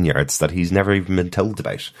these vineyards that he's never even been told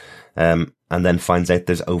about. And then finds out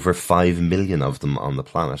there's over 5 million of them on the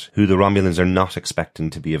planet who the Romulans are not expecting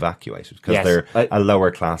to be evacuated because they're a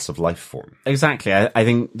lower class of life form. Exactly. I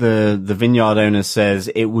think the vineyard owner says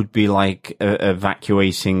it would be like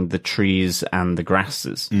evacuating the trees and the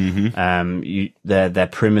grasses. Mm-hmm. They're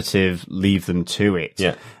primitive, leave them to it.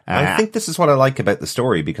 Yeah. I think this is what I like about the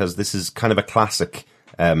story, because this is kind of a classic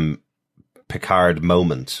Picard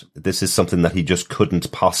moment. This is something that he just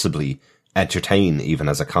couldn't possibly entertain even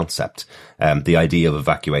as a concept. The idea of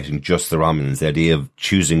evacuating just the Romulans, the idea of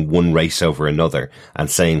choosing one race over another and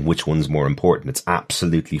saying which one's more important. It's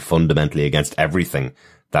absolutely fundamentally against everything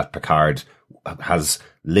that Picard has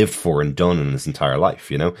lived for and done in his entire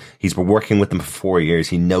life. You know, he's been working with them for 4 years.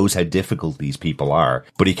 He knows how difficult these people are,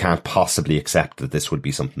 but he can't possibly accept that this would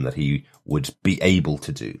be something that he would be able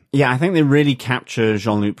to do. Yeah, I think they really capture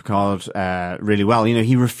Jean-Luc Picard really well. You know,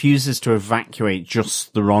 he refuses to evacuate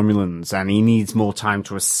just the Romulans, and he needs more time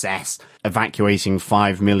to assess evacuating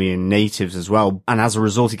 5 million natives as well. And as a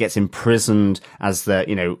result, he gets imprisoned as the,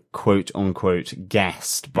 you know, quote unquote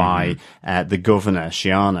guest by the governor,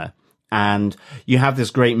 Shiana. And you have this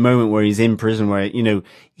great moment where he's in prison where, you know,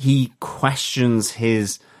 he questions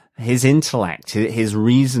his intellect, his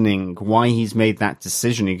reasoning, why he's made that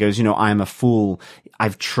decision. He goes, you know, I'm a fool.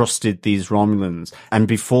 I've trusted these Romulans. And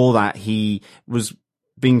before that, he was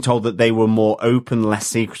being told that they were more open, less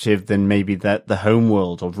secretive than maybe the home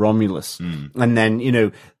world of Romulus. And then, you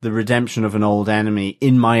know, the redemption of an old enemy,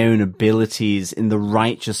 in my own abilities, in the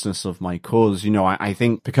righteousness of my cause. You know, I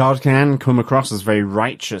think Picard can come across as very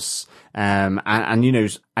righteous. And, you know,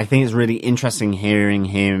 I think it's really interesting hearing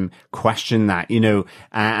him question that, you know,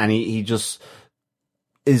 and he just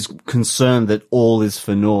is concerned that all is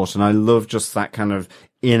for naught. And I love just that kind of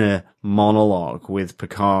inner monologue with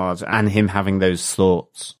Picard and him having those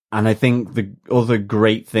thoughts. And I think the other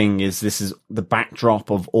great thing is this is the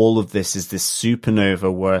backdrop of all of this is this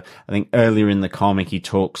supernova where I think earlier in the comic he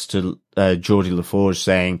talks to Geordi LaForge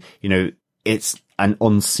saying, you know, it's an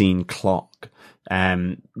unseen clock.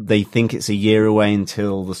 They think it's a year away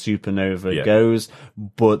until the supernova goes,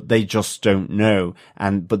 but they just don't know.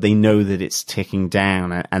 But they know that it's ticking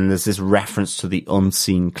down. And there's this reference to the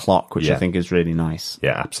unseen clock, which I think is really nice.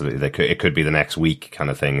 Yeah, absolutely. It could be the next week kind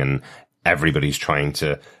of thing. And everybody's trying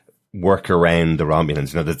to work around the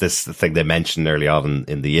Romulans. You know, there's this thing they mentioned early on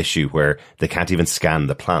in the issue where they can't even scan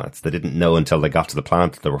the planets. They didn't know until they got to the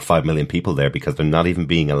planet that there were 5 million people there, because they're not even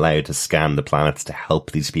being allowed to scan the planets to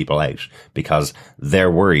help these people out, because they're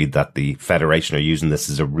worried that the Federation are using this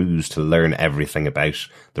as a ruse to learn everything about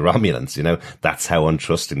the Romulans. You know, that's how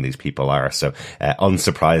untrusting these people are. So,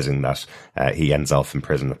 unsurprising that he ends off in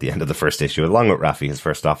prison at the end of the first issue, along with Raffi, his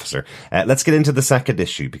first officer. Let's get into the second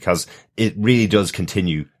issue, because it really does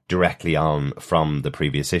continue directly on from the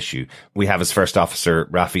previous issue. We have his first officer,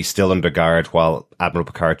 Raffi, still under guard while Admiral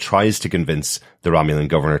Picard tries to convince the Romulan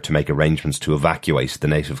governor to make arrangements to evacuate the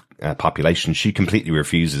native population. She completely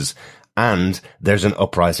refuses, and there's an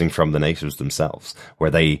uprising from the natives themselves,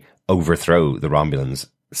 where they overthrow the Romulans,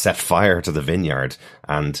 set fire to the vineyard,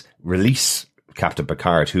 and release Captain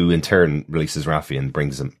Picard, who in turn releases Raffi and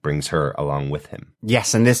brings her along with him.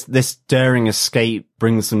 Yes, and this daring escape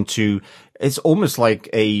brings them to, it's almost like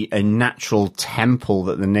a natural temple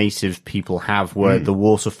that the native people have, where the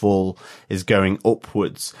waterfall is going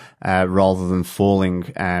upwards rather than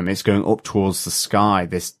falling. It's going up towards the sky.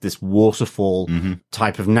 This waterfall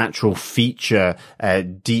type of natural feature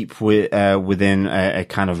deep within a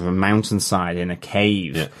kind of a mountainside in a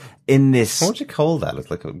cave. Yeah. In this, what would you call that? It's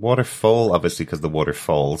like a waterfall, obviously, because the water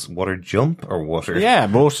falls. Water jump or water? Yeah,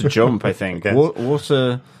 water jump, I think.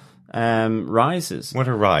 Water rises.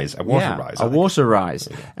 Water rise. A water rise. A water rise.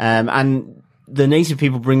 And the native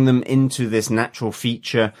people bring them into this natural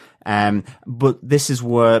feature. But this is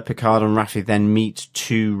where Picard and Raffi then meet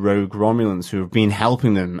two rogue Romulans who have been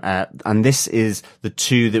helping them. And this is the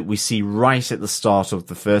two that we see right at the start of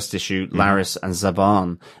the first issue, Laris and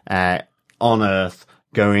Zaban, on Earth,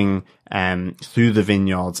 going through the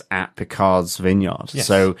vineyards at Picard's vineyard. Yes.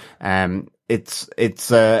 So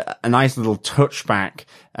it's a nice little touchback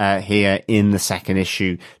here in the second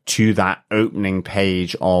issue to that opening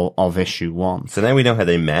page of issue 1. So now we know how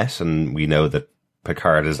they met, and we know that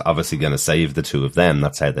Picard is obviously going to save the two of them.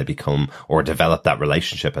 That's how they become or develop that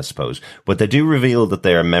relationship, I suppose. But they do reveal that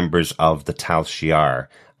they are members of the Tal Shiar,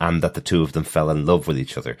 and that the two of them fell in love with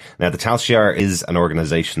each other. Now, the Tal Shiar is an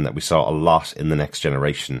organization that we saw a lot in The Next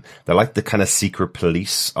Generation. They're like the kind of secret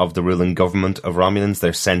police of the ruling government of Romulans.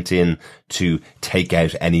 They're sent in to take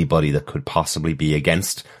out anybody that could possibly be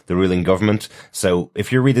against the ruling government. So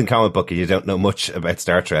if you're reading a comic book and you don't know much about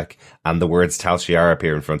Star Trek and the words Tal Shiar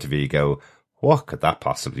appear in front of you, you go, what could that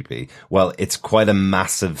possibly be? Well, it's quite a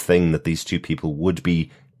massive thing that these two people would be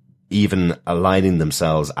even aligning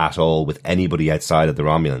themselves at all with anybody outside of the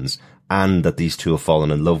Romulans, and that these two have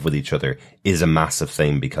fallen in love with each other is a massive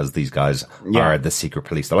thing because these guys are the secret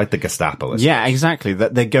police. They're like the Gestapo. Yeah, exactly.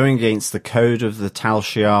 That they're going against the code of the Tal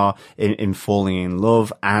Shiar in falling in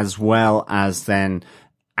love, as well as then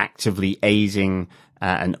actively aiding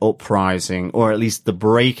an uprising, or at least the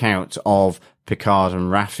breakout of Picard and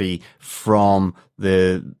Raffi from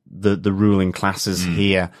the ruling classes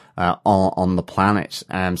here on the planet.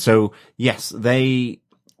 So yes, they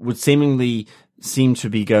would seem to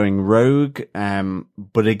be going rogue.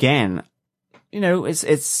 But again,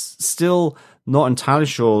 it's still not entirely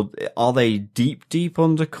sure. Are they deep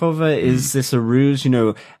undercover? Is this a ruse?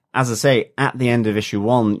 As I say, at the end of issue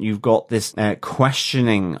 1, you've got this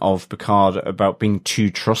questioning of Picard about being too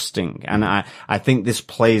trusting. And I think this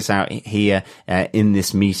plays out here in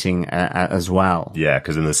this meeting as well. Yeah,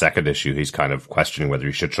 because in the second issue, he's kind of questioning whether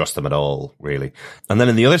he should trust them at all, really. And then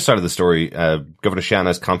in the other side of the story, Governor Shan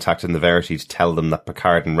has contacted the Verity to tell them that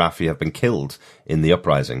Picard and Raffi have been killed in the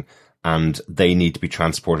uprising, and they need to be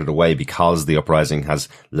transported away because the uprising has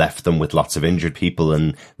left them with lots of injured people,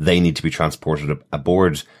 and they need to be transported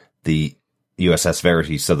aboard the USS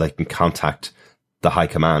Verity so they can contact the high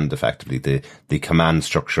command, effectively, the command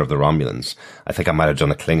structure of the Romulans. I think I might have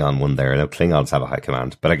done a Klingon one there. I know Klingons have a high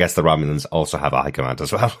command, but I guess the Romulans also have a high command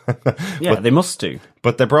as well. Yeah, they must do.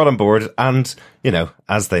 But they're brought on board, and,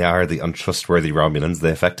 as they are the untrustworthy Romulans,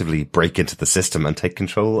 they effectively break into the system and take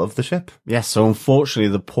control of the ship. Yes, so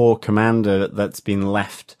unfortunately, the poor commander that's been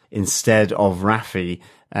left instead of Raffi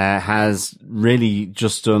has really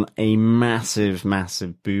just done a massive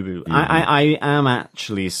boo-boo. Mm-hmm. I am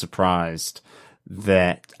actually surprised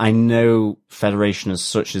that I know Federation as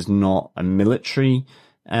such is not a military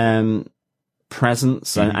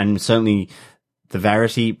presence, and certainly the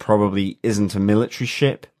Verity probably isn't a military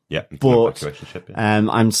ship. Yeah, but ship, yeah.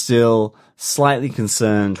 I'm still slightly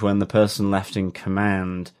concerned when the person left in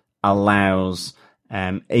command allows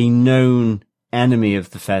a known enemy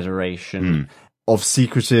of the Federation of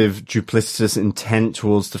secretive, duplicitous intent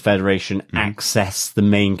towards the Federation access the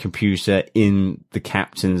main computer in the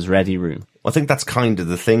captain's ready room. I think that's kind of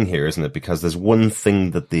the thing here, isn't it? Because there's one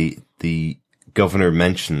thing that the governor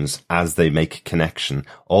mentions as they make connection.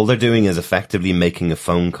 All they're doing is effectively making a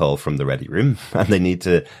phone call from the ready room, and they need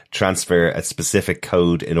to transfer a specific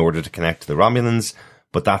code in order to connect to the Romulans,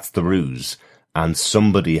 but that's the ruse. And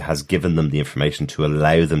somebody has given them the information to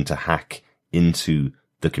allow them to hack into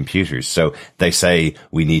the computers. So they say,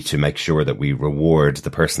 we need to make sure that we reward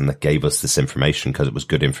the person that gave us this information because it was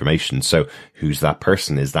good information. So who's that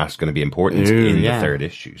person? Is that going to be important in the third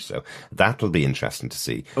issue? So that'll be interesting to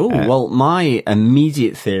see. Oh, well, my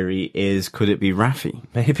immediate theory is, could it be Raffi?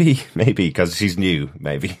 Maybe, because she's new,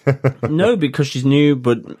 maybe. No, because she's new,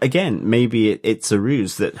 but again, maybe it's a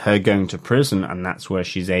ruse that her going to prison, and that's where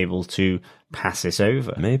she's able to pass it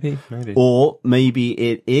over. Maybe. Or maybe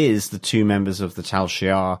it is the two members of the Tal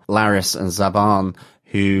Shiar, Laris and Zaban,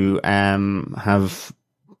 who have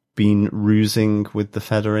been rusing with the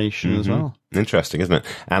Federation as well. Interesting, isn't it?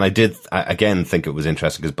 And I did, again, think it was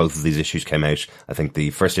interesting because both of these issues came out. I think the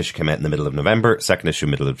first issue came out in the middle of November, second issue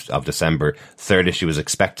middle of December, third issue was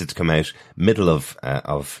expected to come out middle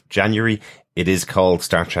of January. It is called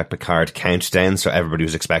Star Trek Picard Countdown, so everybody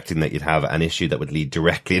was expecting that you'd have an issue that would lead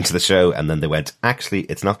directly into the show, and then they went, actually,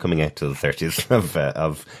 it's not coming out till the 30th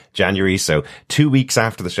of January, so 2 weeks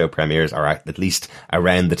after the show premieres, or at least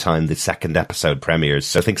around the time the second episode premieres.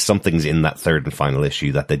 So I think something's in that third and final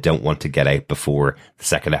issue that they don't want to get out before the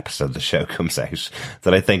second episode of the show comes out,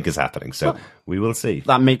 that I think is happening, so we will see.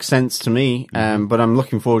 That makes sense to me, but I'm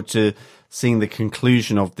looking forward to seeing the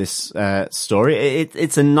conclusion of this story.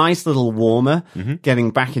 It's a nice little warmer,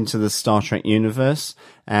 getting back into the Star Trek universe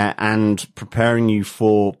and preparing you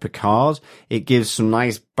for Picard. It gives some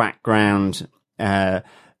nice background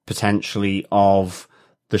potentially of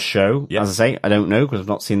the show. Yep. As I say, I don't know because I've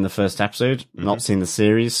not seen the first episode, not seen the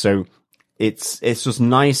series, so it's just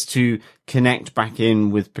nice to connect back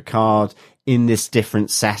in with Picard in this different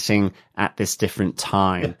setting at this different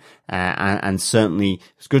time. And certainly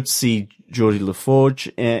it's good to see Geordie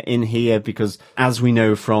LaForge in here because, as we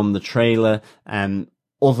know from the trailer,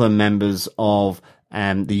 other members of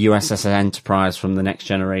the USS Enterprise from the Next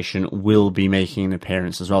Generation will be making an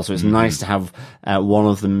appearance as well. So it's nice to have one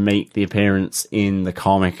of them make the appearance in the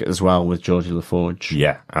comic as well with Geordie LaForge.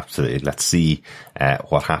 Yeah, absolutely. Let's see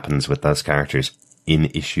what happens with those characters in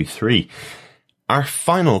issue 3. Our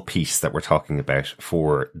final piece that we're talking about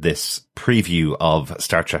for this preview of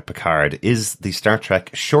Star Trek Picard is the Star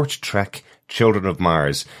Trek Short Trek Children of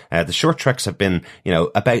Mars. The short treks have been,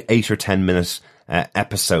 about 8 or 10 minutes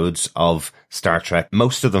episodes of Star Trek.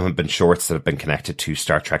 Most of them have been shorts that have been connected to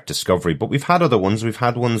Star Trek Discovery, but we've had other ones. We've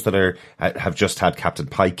had ones that have just had Captain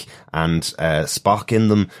Pike and Spock in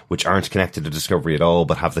them, which aren't connected to Discovery at all,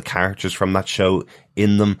 but have the characters from that show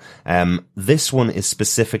in them. This one is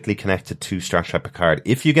specifically connected to Star Trek Picard.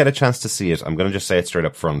 If you get a chance to see it, I'm going to just say it straight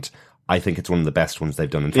up front. I think it's one of the best ones they've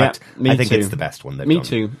done. In fact, I think it's the best one they've done. Me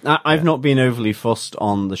too. I've not been overly fussed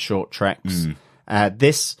on the short treks.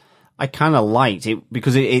 This I kind of liked it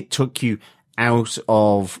because it took you out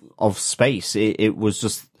of space. It was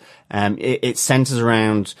just it centers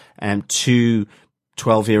around two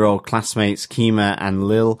 12-year-old classmates, Kima and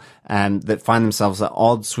Lil, that find themselves at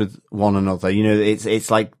odds with one another. It's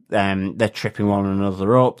like they're tripping one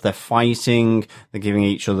another up, they're fighting, they're giving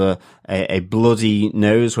each other a bloody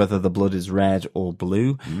nose, whether the blood is red or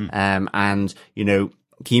blue. And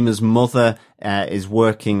Kima's mother is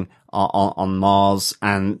working on Mars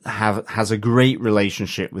and has a great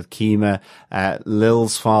relationship with Kima.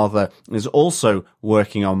 Lil's father is also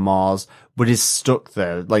working on Mars, but is stuck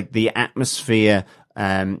there. Like, the atmosphere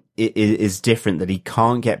is different, that he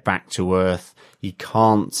can't get back to Earth. He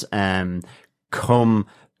can't come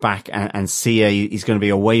back and see he's going to be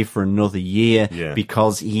away for another year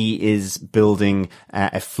because he is building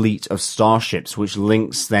a fleet of starships, which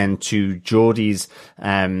links then to Geordie's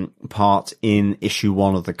part in issue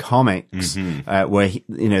 1 of the comics, where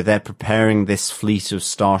they're preparing this fleet of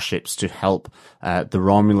starships to help the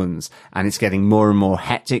Romulans, and it's getting more and more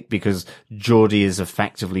hectic because Geordie is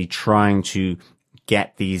effectively trying to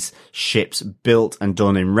get these ships built and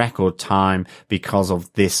done in record time because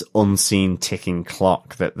of this unseen ticking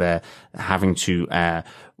clock that they're having to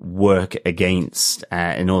work against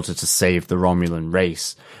in order to save the Romulan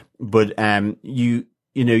race. But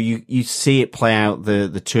you see it play out,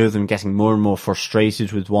 the two of them getting more and more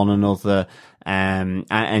frustrated with one another,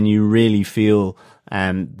 and you really feel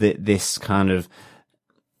that this kind of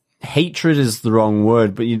hatred is the wrong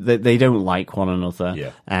word, but they don't like one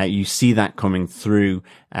another. You see that coming through,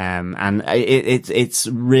 and it's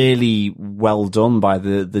really well done by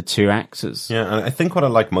the two actors. Yeah, and I think what I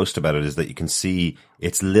like most about it is that you can see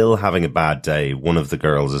it's Lil having a bad day. One of the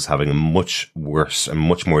girls is having a much worse and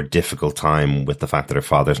much more difficult time with the fact that her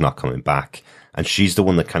father's not coming back. And she's the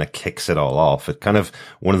one that kind of kicks it all off. It's kind of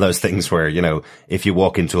one of those things where, if you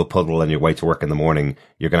walk into a puddle and you're way to work in the morning,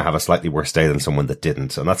 you're going to have a slightly worse day than someone that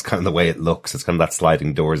didn't. And that's kind of the way it looks. It's kind of that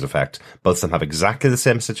sliding doors effect. Both of them have exactly the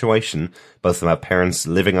same situation. Both of them have parents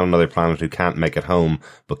living on another planet who can't make it home.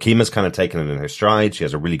 But Kima's kind of taken it in her stride. She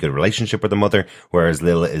has a really good relationship with her mother, whereas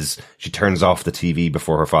Lil she turns off the TV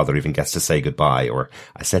before her father even gets to say goodbye. Or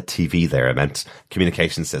I said TV there, I meant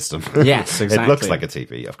communication system. Yes, exactly. It looks like a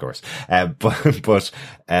TV, of course. But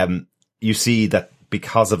you see that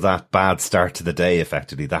because of that bad start to the day,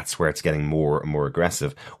 effectively, that's where it's getting more and more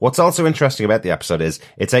aggressive. What's also interesting about the episode is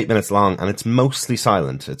it's 8 minutes long and it's mostly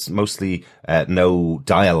silent. It's mostly no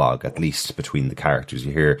dialogue, at least between the characters.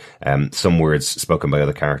 You hear some words spoken by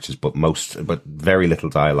other characters, but very little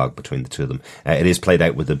dialogue between the two of them. It is played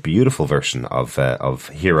out with a beautiful version of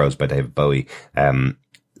Heroes by David Bowie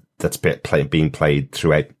that's being played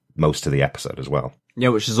throughout most of the episode as well. Yeah,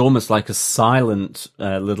 which is almost like a silent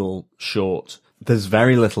little short. There's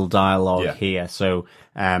very little dialogue here. So,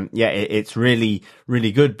 it's really,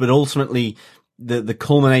 really good. But ultimately, the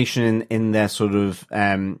culmination in their sort of,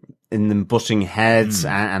 in them butting heads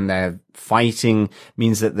and their fighting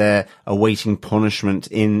means that they're awaiting punishment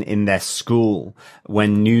in their school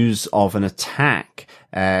when news of an attack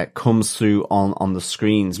comes through on the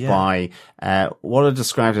screens by what are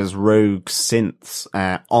described as rogue synths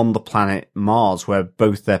on the planet Mars, where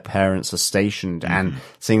both their parents are stationed, and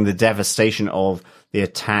seeing the devastation of the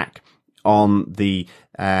attack on the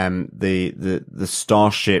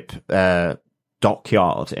starship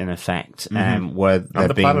dockyard, in effect, where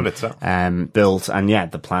they're being planet itself. built, and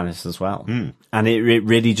the planet as well. And it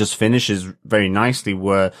really just finishes very nicely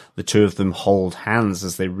where the two of them hold hands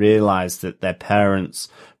as they realize that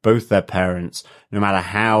both their parents, no matter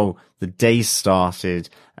how the day started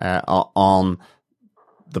on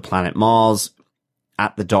the planet Mars,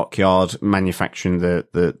 at the dockyard manufacturing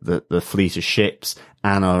the fleet of ships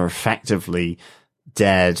and are effectively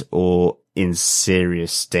dead or in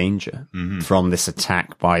serious danger from this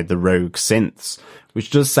attack by the rogue synths, which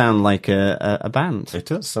does sound like a band. It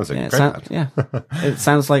does. Sounds like a great band. Yeah. It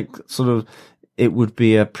sounds like sort of, it would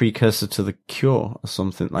be a precursor to The Cure or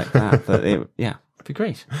something like that. It'd be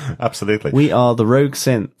great. Absolutely. We are the Rogue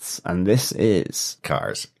Synths, and this is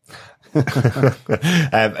Cars.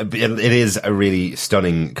 It is a really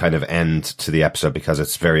stunning kind of end to the episode because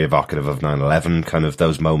it's very evocative of 9/11, kind of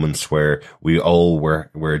those moments where we all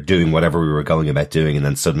were doing whatever we were going about doing, and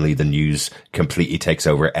then suddenly the news completely takes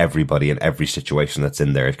over everybody and every situation that's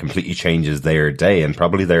in there. It completely changes their day and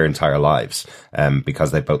probably their entire lives,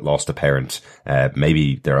 because they both lost a parent,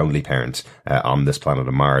 maybe their only parent, on this planet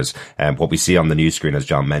of Mars. What we see on the news screen, as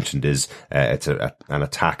John mentioned, is it's an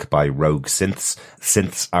attack by rogue synths.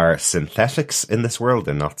 Synths are synthetics in this world.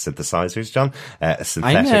 They're not synthesizers, John. Synthetics,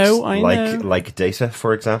 I know. like Data,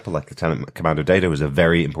 for example, like Lieutenant Commander Data was a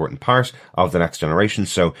very important part of the Next Generation.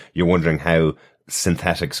 So you're wondering how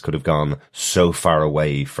synthetics could have gone so far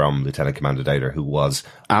away from Lieutenant Commander Data, who was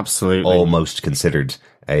absolutely almost considered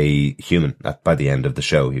a human by the end of the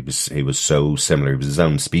show. He was so similar. He was his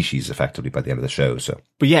own species effectively by the end of the show. So,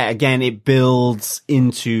 but yeah, again, it builds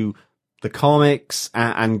into the comics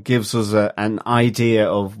and gives us an idea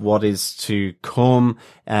of what is to come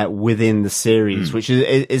within the series, which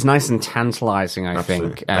is nice and tantalizing, I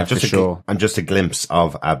think, for sure. And just a glimpse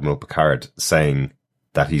of Admiral Picard saying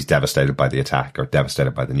that he's devastated by the attack or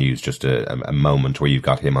devastated by the news. Just a moment where you've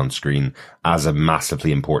got him on screen as a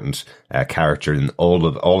massively important character in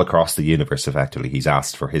all across the universe. Effectively, he's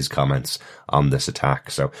asked for his comments on this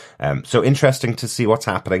attack. So interesting to see what's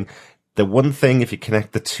happening. The one thing, if you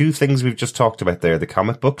connect the two things we've just talked about there, the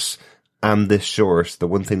comic books and this short, the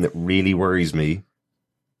one thing that really worries me,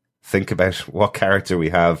 think about what character we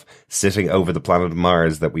have sitting over the planet of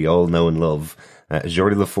Mars that we all know and love.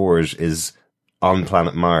 Geordi LaForge is on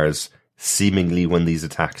planet Mars, seemingly when these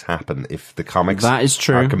attacks happen. If the comics that is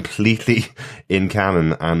true. are completely in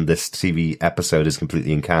canon and this TV episode is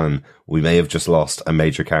completely in canon, we may have just lost a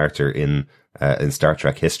major character in Star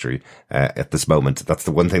Trek history at this moment. That's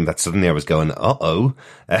the one thing that suddenly I was going,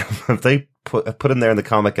 if they put him there in the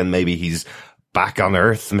comic and maybe he's back on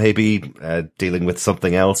Earth, maybe dealing with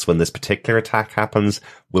something else when this particular attack happens,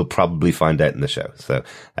 we'll probably find out in the show. So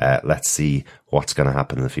let's see what's going to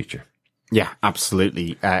happen in the future. Yeah,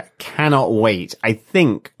 absolutely. Cannot wait. I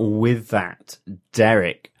think with that,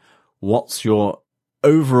 Derek, what's your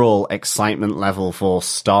overall excitement level for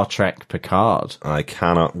Star Trek Picard? I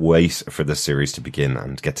cannot wait for this series to begin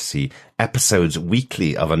and get to see episodes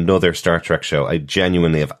weekly of another Star Trek show. I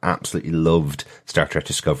genuinely have absolutely loved Star Trek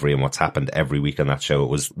Discovery and what's happened every week on that show. It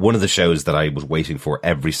was one of the shows that I was waiting for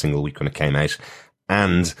every single week when it came out.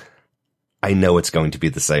 And I know it's going to be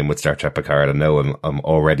the same with Star Trek Picard. I know I'm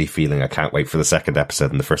already feeling I can't wait for the second episode,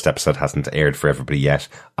 and the first episode hasn't aired for everybody yet.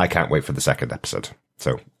 I can't wait for the second episode.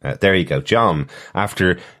 So there you go. John,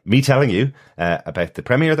 after me telling you about the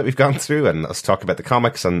premiere that we've gone through and us talking about the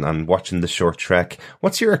comics and watching the short trek,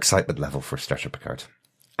 what's your excitement level for Star Trek Picard?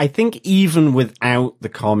 I think even without the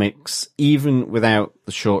comics, even without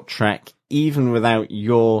the short trek, even without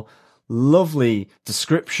your lovely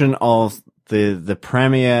description of the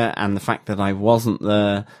premiere and the fact that I wasn't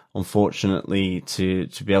there, unfortunately, to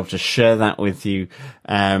be able to share that with you.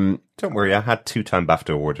 Don't worry, I had 2-time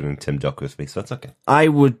BAFTA award-winning Tim Duck with me, so that's okay. I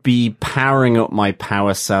would be powering up my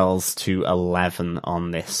power cells to 11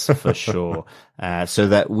 on this for sure, so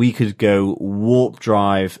that we could go warp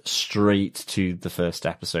drive straight to the first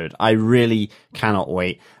episode. I really cannot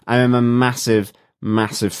wait. I am a massive,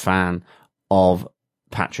 massive fan of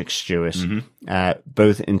Patrick Stewart,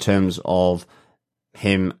 both in terms of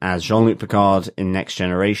him as Jean-Luc Picard in Next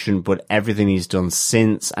Generation, but everything he's done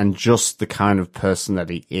since and just the kind of person that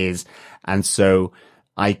he is. And so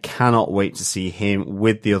I cannot wait to see him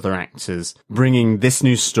with the other actors bringing this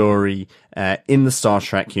new story in the Star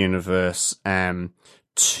Trek universe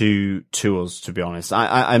to us, to be honest.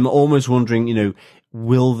 I'm almost wondering,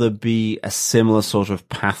 will there be a similar sort of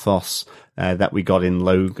pathos that we got in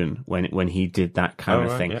Logan when he did that kind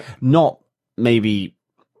of thing? Yeah. Not maybe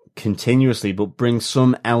continuously, but bring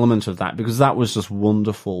some element of that, because that was just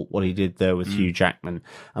wonderful what he did there with Hugh Jackman.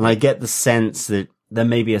 And I get the sense that there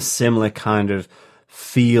may be a similar kind of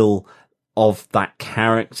feel of that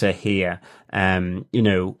character here,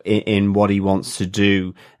 in what he wants to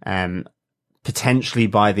do, potentially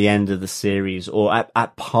by the end of the series or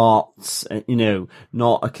at parts,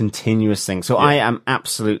 not a continuous thing. So yeah. I am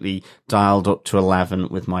absolutely dialed up to 11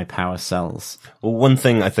 with my power cells. Well, one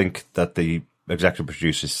thing I think that the executive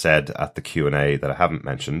producers said at the Q&A that I haven't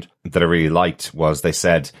mentioned that I really liked was they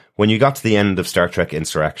said, when you got to the end of Star Trek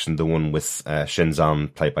Insurrection, the one with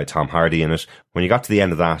Shinzon, played by Tom Hardy in it, when you got to the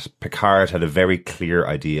end of that, Picard had a very clear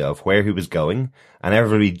idea of where he was going, and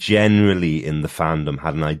everybody generally in the fandom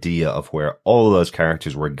had an idea of where all of those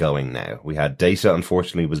characters were going now. We had Data,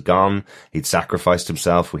 unfortunately, was gone. He'd sacrificed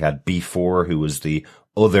himself. We had B4, who was the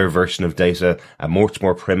other version of Data, a much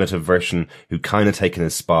more primitive version who'd kind of taken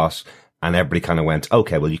his spot. And everybody kind of went,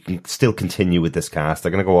 okay, well, you can still continue with this cast.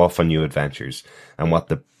 They're going to go off on new adventures. And what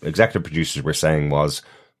the executive producers were saying was,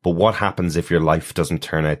 but what happens if your life doesn't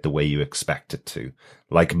turn out the way you expect it to?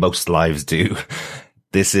 Like most lives do.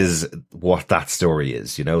 This is what that story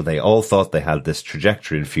is. You know, they all thought they had this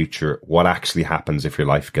trajectory in future. What actually happens if your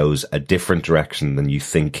life goes a different direction than you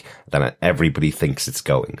think, than everybody thinks it's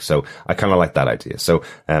going? So I kind of like that idea. So,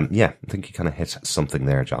 yeah, I think you kind of hit something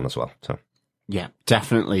there, John, as well. So. Yeah,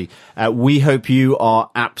 definitely. We hope you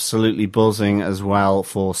are absolutely buzzing as well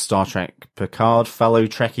for Star Trek Picard, fellow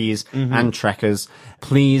Trekkies and Trekkers.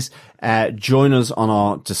 Please join us on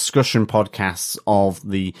our discussion podcasts of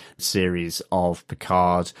the series of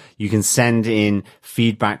Picard. You can send in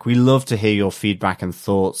feedback. We love to hear your feedback and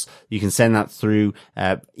thoughts. You can send that through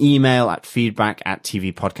email at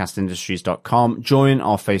feedback@tvpodcastindustries.com. Join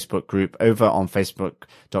our Facebook group over on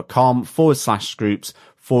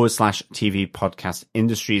facebook.com/groups/TV Podcast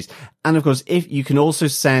Industries. And of course, if you can also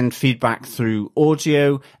send feedback through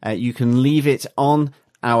audio, you can leave it on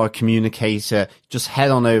our communicator. Just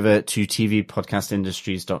head on over to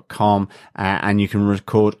tvpodcastindustries.com and you can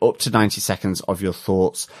record up to 90 seconds of your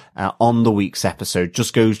thoughts on the week's episode.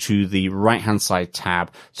 Just go to the right hand side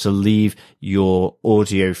tab to leave your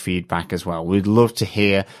audio feedback as well. We'd love to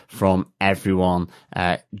hear from everyone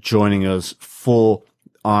joining us for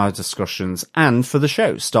our discussions and for the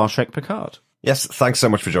show, Star Trek Picard. Yes, thanks so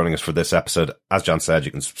much for joining us for this episode. As John said,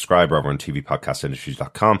 you can subscribe over on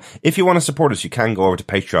tvpodcastindustries.com. If you want to support us, you can go over to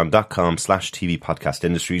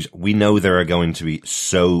patreon.com/tvpodcastindustries. We know there are going to be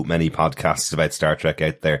so many podcasts about Star Trek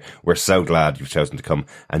out there. We're so glad you've chosen to come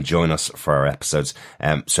and join us for our episodes.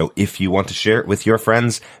 So if you want to share it with your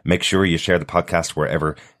friends, make sure you share the podcast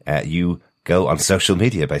wherever you go on social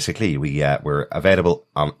media. Basically, we're available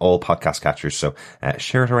on all podcast catchers, so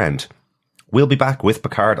share it around. We'll be back with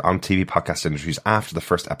Picard on TV Podcast Industries after the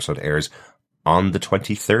first episode airs on the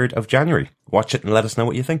 23rd of January. Watch it and let us know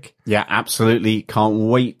what you think. Yeah, absolutely. Can't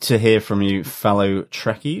wait to hear from you, fellow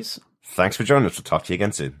Trekkies. Thanks for joining us. We'll talk to you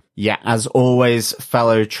again soon. Yeah, as always,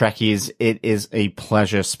 fellow Trekkies, it is a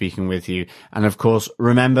pleasure speaking with you. And of course,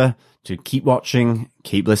 remember to keep watching,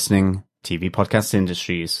 keep listening, TV Podcast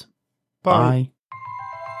Industries. Bye.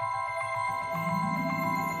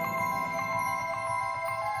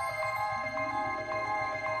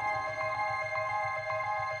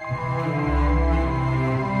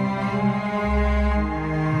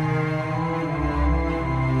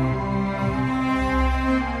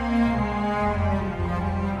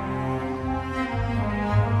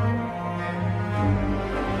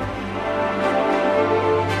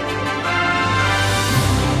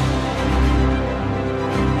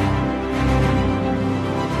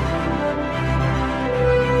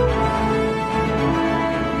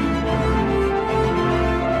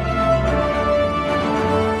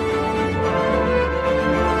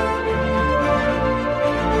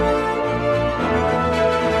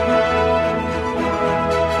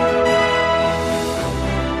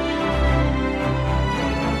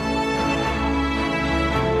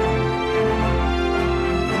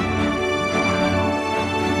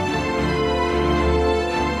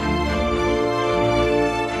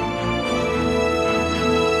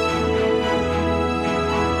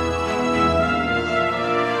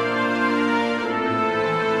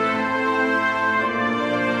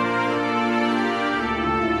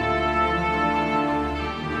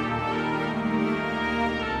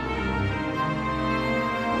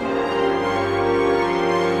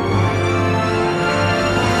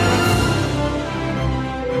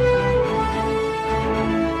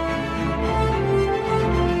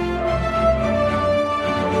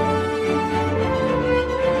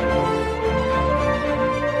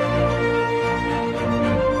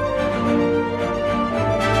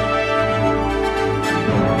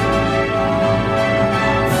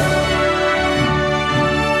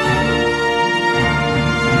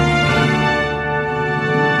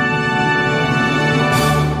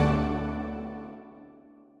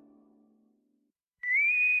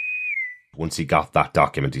 Once he got that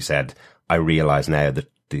document, he said, I realise now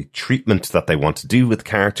that the treatment that they want to do with the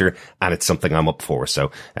character, and it's something I'm up for.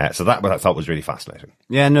 So that I thought was really fascinating.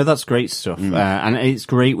 Yeah, no, that's great stuff. And it's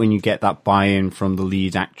great when you get that buy-in from the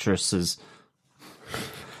lead actresses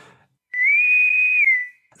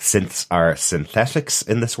Synths are synthetics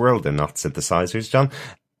in this world. They're not synthesizers, John.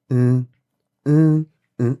 I'm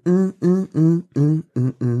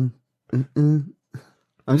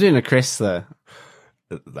doing a Chris there.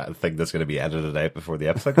 That thing that's going to be edited out before the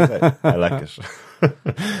episode comes out. I like it.